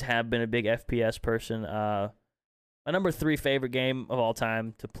always have been a big FPS person. My number 3 favorite game of all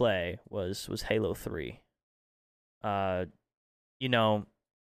time to play was Halo 3. I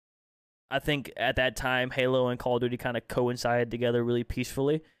think at that time, Halo and Call of Duty kind of coincided together really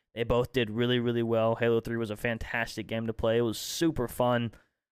peacefully. They both did really, really well. Halo 3 was a fantastic game to play. It was super fun.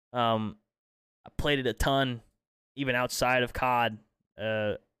 I played it a ton, even outside of COD.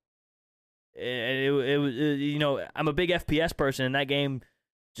 I'm a big FPS person, and that game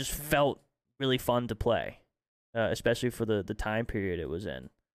just felt really fun to play, especially for the time period it was in.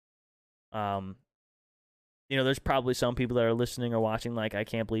 There's probably some people that are listening or watching like, I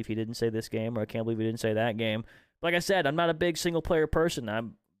can't believe he didn't say this game, or I can't believe he didn't say that game. But like I said, I'm not a big single-player person. I'm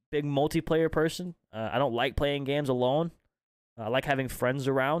a big multiplayer person. I don't like playing games alone. I like having friends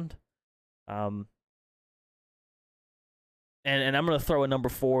around. And I'm going to throw a number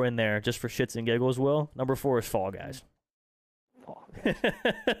 4 in there just for shits and giggles, Will. Number 4 is Fall Guys.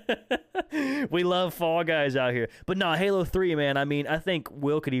 We love Fall Guys out here. But no, Halo 3, man, I think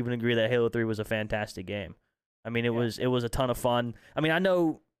Will could even agree that Halo 3 was a fantastic game. It was a ton of fun.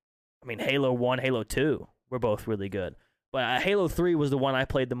 Halo 1, Halo 2 were both really good. But Halo 3 was the one I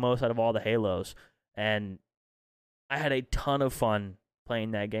played the most out of all the Halos. And I had a ton of fun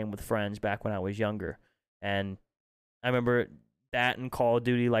playing that game with friends back when I was younger. And I remember that and Call of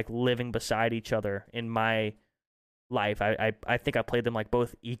Duty like living beside each other in my life. I think I played them like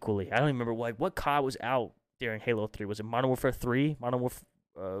both equally. I don't even remember what COD was out during Halo 3. Was it Modern Warfare 3? Modern Warfare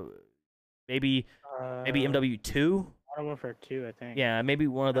maybe MW2? Modern Warfare 2, I think. Yeah, maybe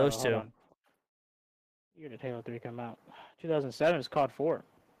one of those two. On. Year did Halo 3 come out? 2007 was COD 4.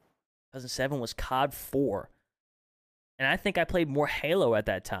 2007 was COD 4. And I think I played more Halo at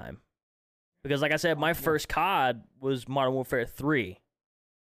that time. Because like I said, my first COD was Modern Warfare 3.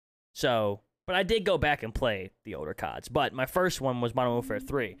 So, but I did go back and play the older CODs. But my first one was Modern Warfare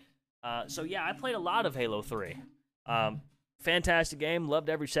 3. So yeah, I played a lot of Halo 3. Fantastic game, loved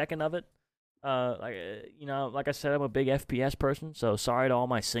every second of it. Like I said, I'm a big FPS person, so sorry to all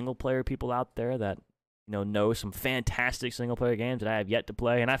my single player people out there that know some fantastic single player games that I have yet to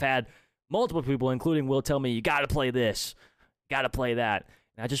play. And I've had multiple people, including Will, tell me you got to play this, got to play that.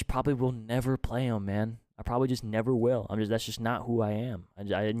 And I just probably will never play them, man. I probably just never will. That's just not who I am.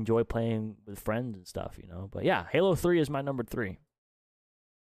 I enjoy playing with friends and stuff, But yeah, Halo 3 is my number 3.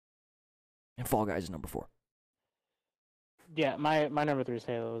 And Fall Guys is number 4. Yeah, my number 3 is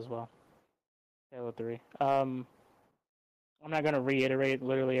Halo as well. Halo 3. I'm not gonna reiterate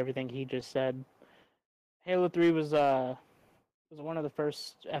literally everything he just said. Halo 3 was one of the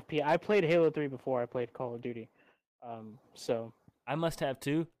first FPS. I played Halo 3 before I played Call of Duty. So I must have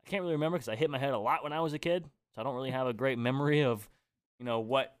too. I can't really remember because I hit my head a lot when I was a kid, so I don't really have a great memory of,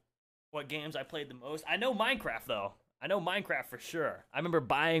 what games I played the most. I know Minecraft though. I know Minecraft for sure. I remember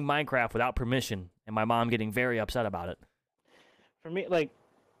buying Minecraft without permission and my mom getting very upset about it. For me,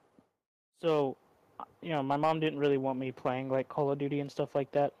 my mom didn't really want me playing like Call of Duty and stuff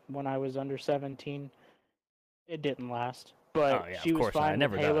like that when I was under 17. It didn't last, but she was fine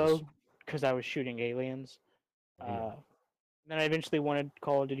with Halo because I was shooting aliens. Then I eventually wanted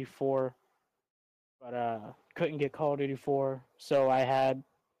Call of Duty 4, but couldn't get Call of Duty 4, so I had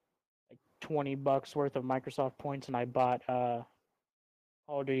like $20 worth of Microsoft points, and I bought Call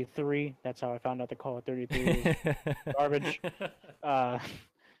of Duty 3. That's how I found out that Call of Duty 3 was garbage. And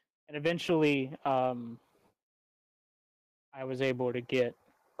eventually, I was able to get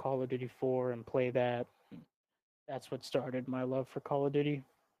Call of Duty 4 and play that. That's what started my love for Call of Duty.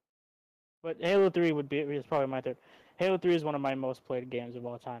 But Halo 3 is probably my third. Halo 3 is one of my most played games of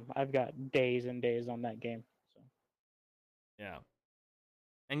all time. I've got days and days on that game. So. Yeah.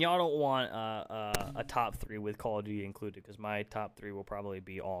 And y'all don't want a top 3 with Call of Duty included, because my top 3 will probably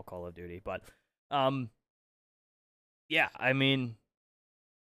be all Call of Duty. But, yeah, I mean,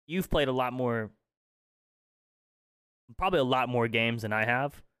 you've played probably a lot more games than I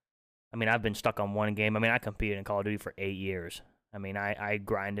have. I mean, I've been stuck on one game. I mean, I competed in Call of Duty for 8 years. I mean, I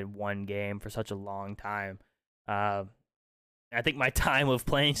grinded one game for such a long time. I think my time of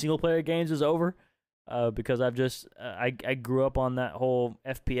playing single-player games is over because I grew up on that whole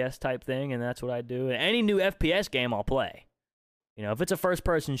FPS type thing, and that's what I do. And any new FPS game, I'll play. If it's a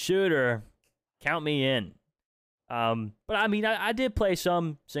first-person shooter, count me in. But I mean, I did play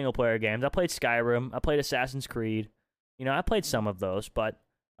some single-player games. I played Skyrim. I played Assassin's Creed. I played some of those, but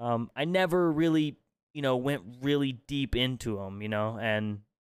I never really, went really deep into them, and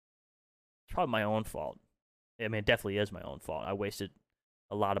it's probably my own fault. I mean, it definitely is my own fault. I wasted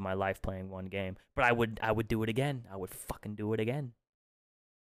a lot of my life playing one game, but I would do it again. I would fucking do it again.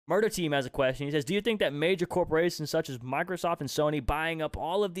 Murder Team has a question. He says, do you think that major corporations such as Microsoft and Sony buying up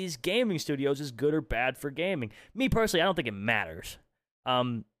all of these gaming studios is good or bad for gaming? Me personally, I don't think it matters.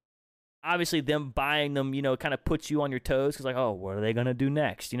 Obviously, them buying them, kind of puts you on your toes because, like, oh, what are they going to do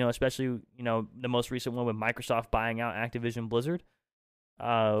next? Especially, the most recent one with Microsoft buying out Activision Blizzard.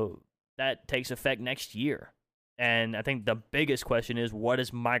 That takes effect next year. And I think the biggest question is, what is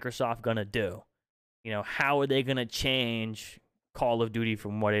Microsoft going to do? How are they going to change Call of Duty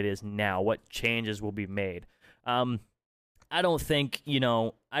from what it is now? What changes will be made? I don't think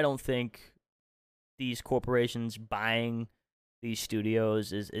these corporations buying these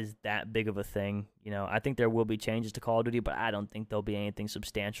studios is that big of a thing. I think there will be changes to Call of Duty, but I don't think there'll be anything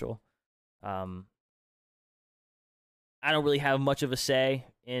substantial. I don't really have much of a say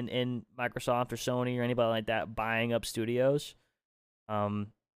in Microsoft or Sony or anybody like that buying up studios. I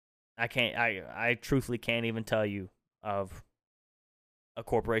truthfully can't even tell you of a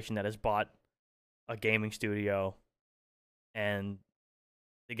corporation that has bought a gaming studio and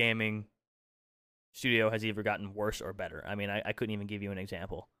the gaming studio has either gotten worse or better. I mean, I couldn't even give you an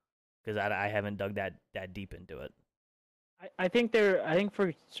example because I haven't dug that deep into it. I think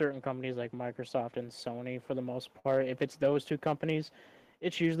for certain companies like Microsoft and Sony, for the most part, if it's those two companies,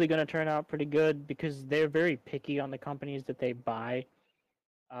 it's usually going to turn out pretty good because they're very picky on the companies that they buy.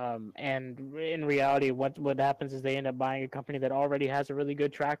 And in reality, what happens is they end up buying a company that already has a really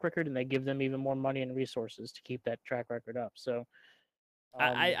good track record, and they give them even more money and resources to keep that track record up. So,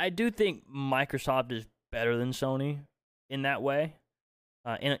 I do think Microsoft is better than Sony in that way,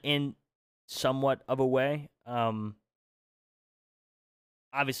 in somewhat of a way.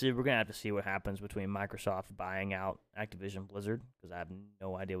 Obviously, we're gonna have to see what happens between Microsoft buying out Activision Blizzard, because I have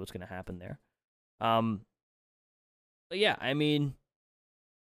no idea what's gonna happen there. But yeah, I mean,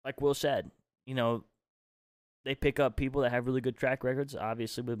 like Will said, you know, they pick up people that have really good track records.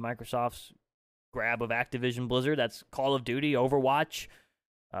 Obviously, with Microsoft's grab of Activision Blizzard, that's Call of Duty, Overwatch.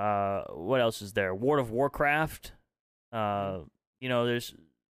 What else is there? World of Warcraft. You know, there's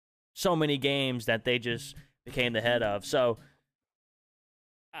so many games that they just became the head of. So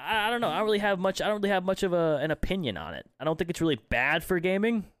I don't know. I don't really have much of an opinion on it. I don't think it's really bad for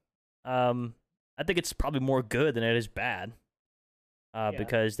gaming. I think it's probably more good than it is bad.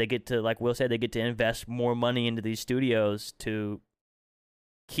 Because they get to, like Will said, they get to invest more money into these studios to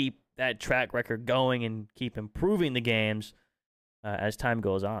keep that track record going and keep improving the games as time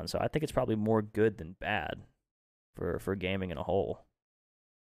goes on. So I think it's probably more good than bad for gaming in a whole.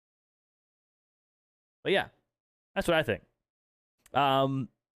 But yeah, that's what I think.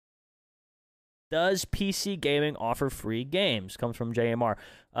 Does PC gaming offer free games? Comes from JMR.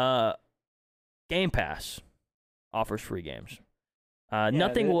 Game Pass offers free games.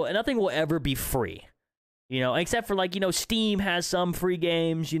 Nothing will ever be free, you know, except for, like, you know, Steam has some free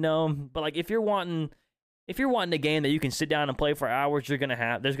games, you know, but like if you're wanting a game that you can sit down and play for hours, there's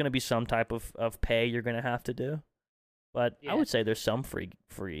gonna be some type of pay you're gonna have to do. But I would say there's some free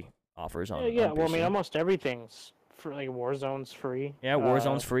offers on. Yeah, on well, PC. I mean, almost everything's free. Like Warzone's free. Yeah,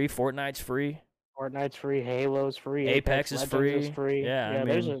 Warzone's free. Fortnite's free. Fortnite's free. Halo's free. Apex is free. Yeah, I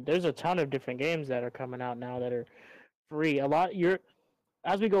mean, there's a ton of different games that are coming out now that are free.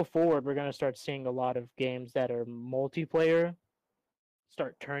 As we go forward, we're going to start seeing a lot of games that are multiplayer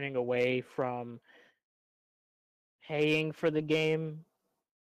start turning away from paying for the game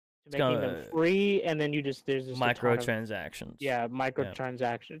to making them free, and then there's just microtransactions.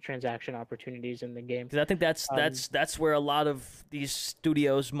 Transaction opportunities in the game. Because I think that's where a lot of these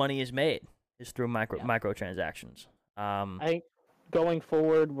studios' money is made, is through microtransactions. I think going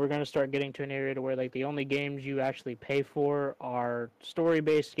forward, we're going to start getting to an area to where, like, the only games you actually pay for are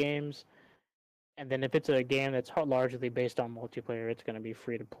story-based games, and then if it's a game that's largely based on multiplayer, it's going to be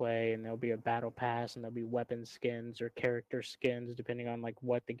free to play, and there'll be a battle pass, and there'll be weapon skins or character skins depending on, like,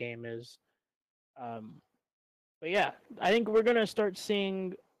 what the game is. But yeah, I think we're going to start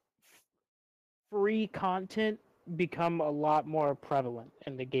seeing free content become a lot more prevalent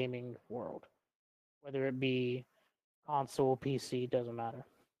in the gaming world, whether it be console, PC, doesn't matter.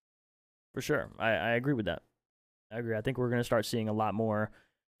 For sure. I agree with that. I agree. I think we're going to start seeing a lot more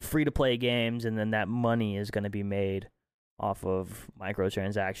free-to-play games, and then that money is going to be made off of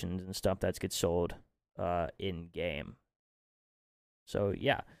microtransactions and stuff that gets sold in-game. So,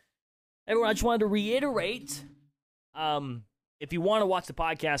 yeah. Everyone, I just wanted to reiterate, if you want to watch the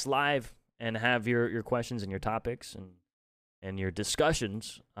podcast live and have your questions and your topics and your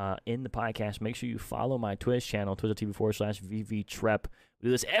discussions in the podcast, make sure you follow my Twitch channel, twitch.tv/VVTrep. We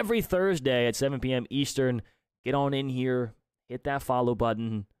do this every Thursday at 7 p.m. Eastern. Get on in here, hit that follow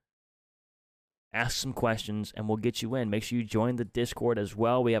button, ask some questions, and we'll get you in. Make sure you join the Discord as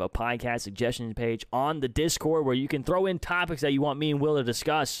well. We have a podcast suggestions page on the Discord where you can throw in topics that you want me and Will to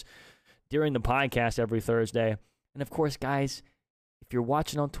discuss during the podcast every Thursday. And of course, guys, if you're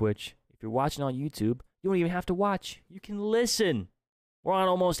watching on Twitch, if you're watching on YouTube, you don't even have to watch. You can listen. We're on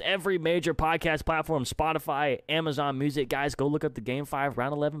almost every major podcast platform, Spotify, Amazon Music. Guys, go look up the Game 5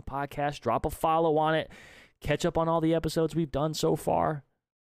 Round 11 podcast. Drop a follow on it. Catch up on all the episodes we've done so far.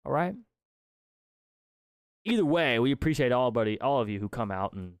 All right? Either way, we appreciate all of you who come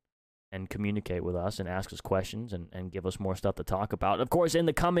out and communicate with us and ask us questions and give us more stuff to talk about. Of course, in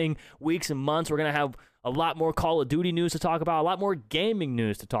the coming weeks and months, we're going to have a lot more Call of Duty news to talk about, a lot more gaming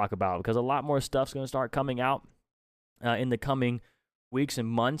news to talk about, because a lot more stuff's going to start coming out in the coming weeks and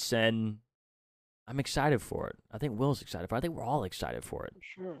months, and I'm excited for it. I think Will's excited for it. I think we're all excited for it.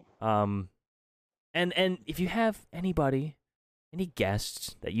 Sure. And if you have any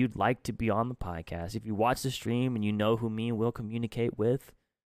guests that you'd like to be on the podcast, if you watch the stream and you know who me and Will communicate with,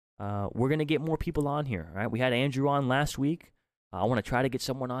 we're going to get more people on here, right? We had Andrew on last week. I want to try to get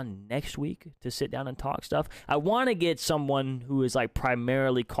someone on next week to sit down and talk stuff. I want to get someone who is like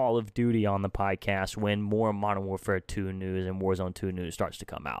primarily Call of Duty on the podcast when more Modern Warfare 2 news and Warzone 2 news starts to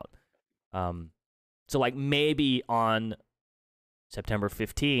come out. So like maybe on September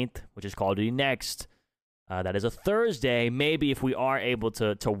 15th, which is Call of Duty Next. That is a Thursday. Maybe if we are able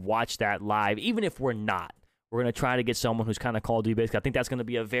to watch that live, even if we're not, we're going to try to get someone who's kind of Call of Duty based. I think that's going to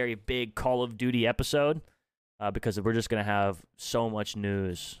be a very big Call of Duty episode because we're just going to have so much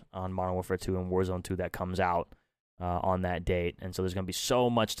news on Modern Warfare 2 and Warzone 2 that comes out on that date. And so there's going to be so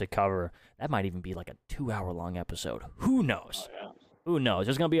much to cover. That might even be like a 2-hour-long episode. Who knows? Oh, yeah. Who knows?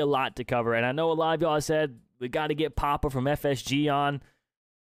 There's going to be a lot to cover. And I know a lot of y'all said we got to get Papa from FSG on.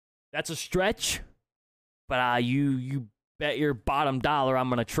 That's a stretch. But you bet your bottom dollar I'm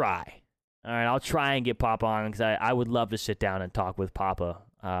going to try. All right, I'll try and get Papa on because I would love to sit down and talk with Papa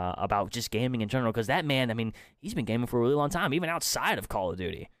about just gaming in general. Because that man, I mean, he's been gaming for a really long time, even outside of Call of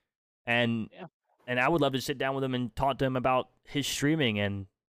Duty. And I would love to sit down with him and talk to him about his streaming and,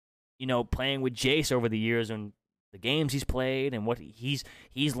 you know, playing with Jace over the years and the games he's played and what he's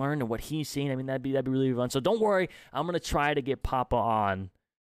learned and what he's seen. I mean, that'd be really fun. So don't worry, I'm going to try to get Papa on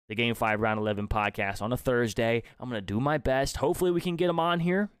the Game 5 Round 11 podcast on a Thursday. I'm going to do my best. Hopefully we can get him on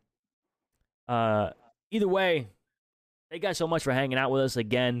here. Either way, thank you guys so much for hanging out with us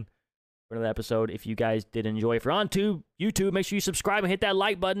again for another episode. If you guys did enjoy, if you're on YouTube, make sure you subscribe and hit that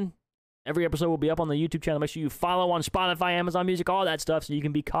like button. Every episode will be up on the YouTube channel. Make sure you follow on Spotify, Amazon Music, all that stuff, so you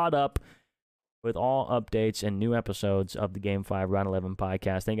can be caught up with all updates and new episodes of the Game 5 Round 11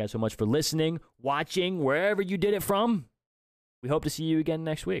 podcast. Thank you guys so much for listening, watching, wherever you did it from. We hope to see you again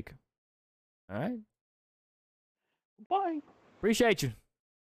next week. All right? Bye. Appreciate you.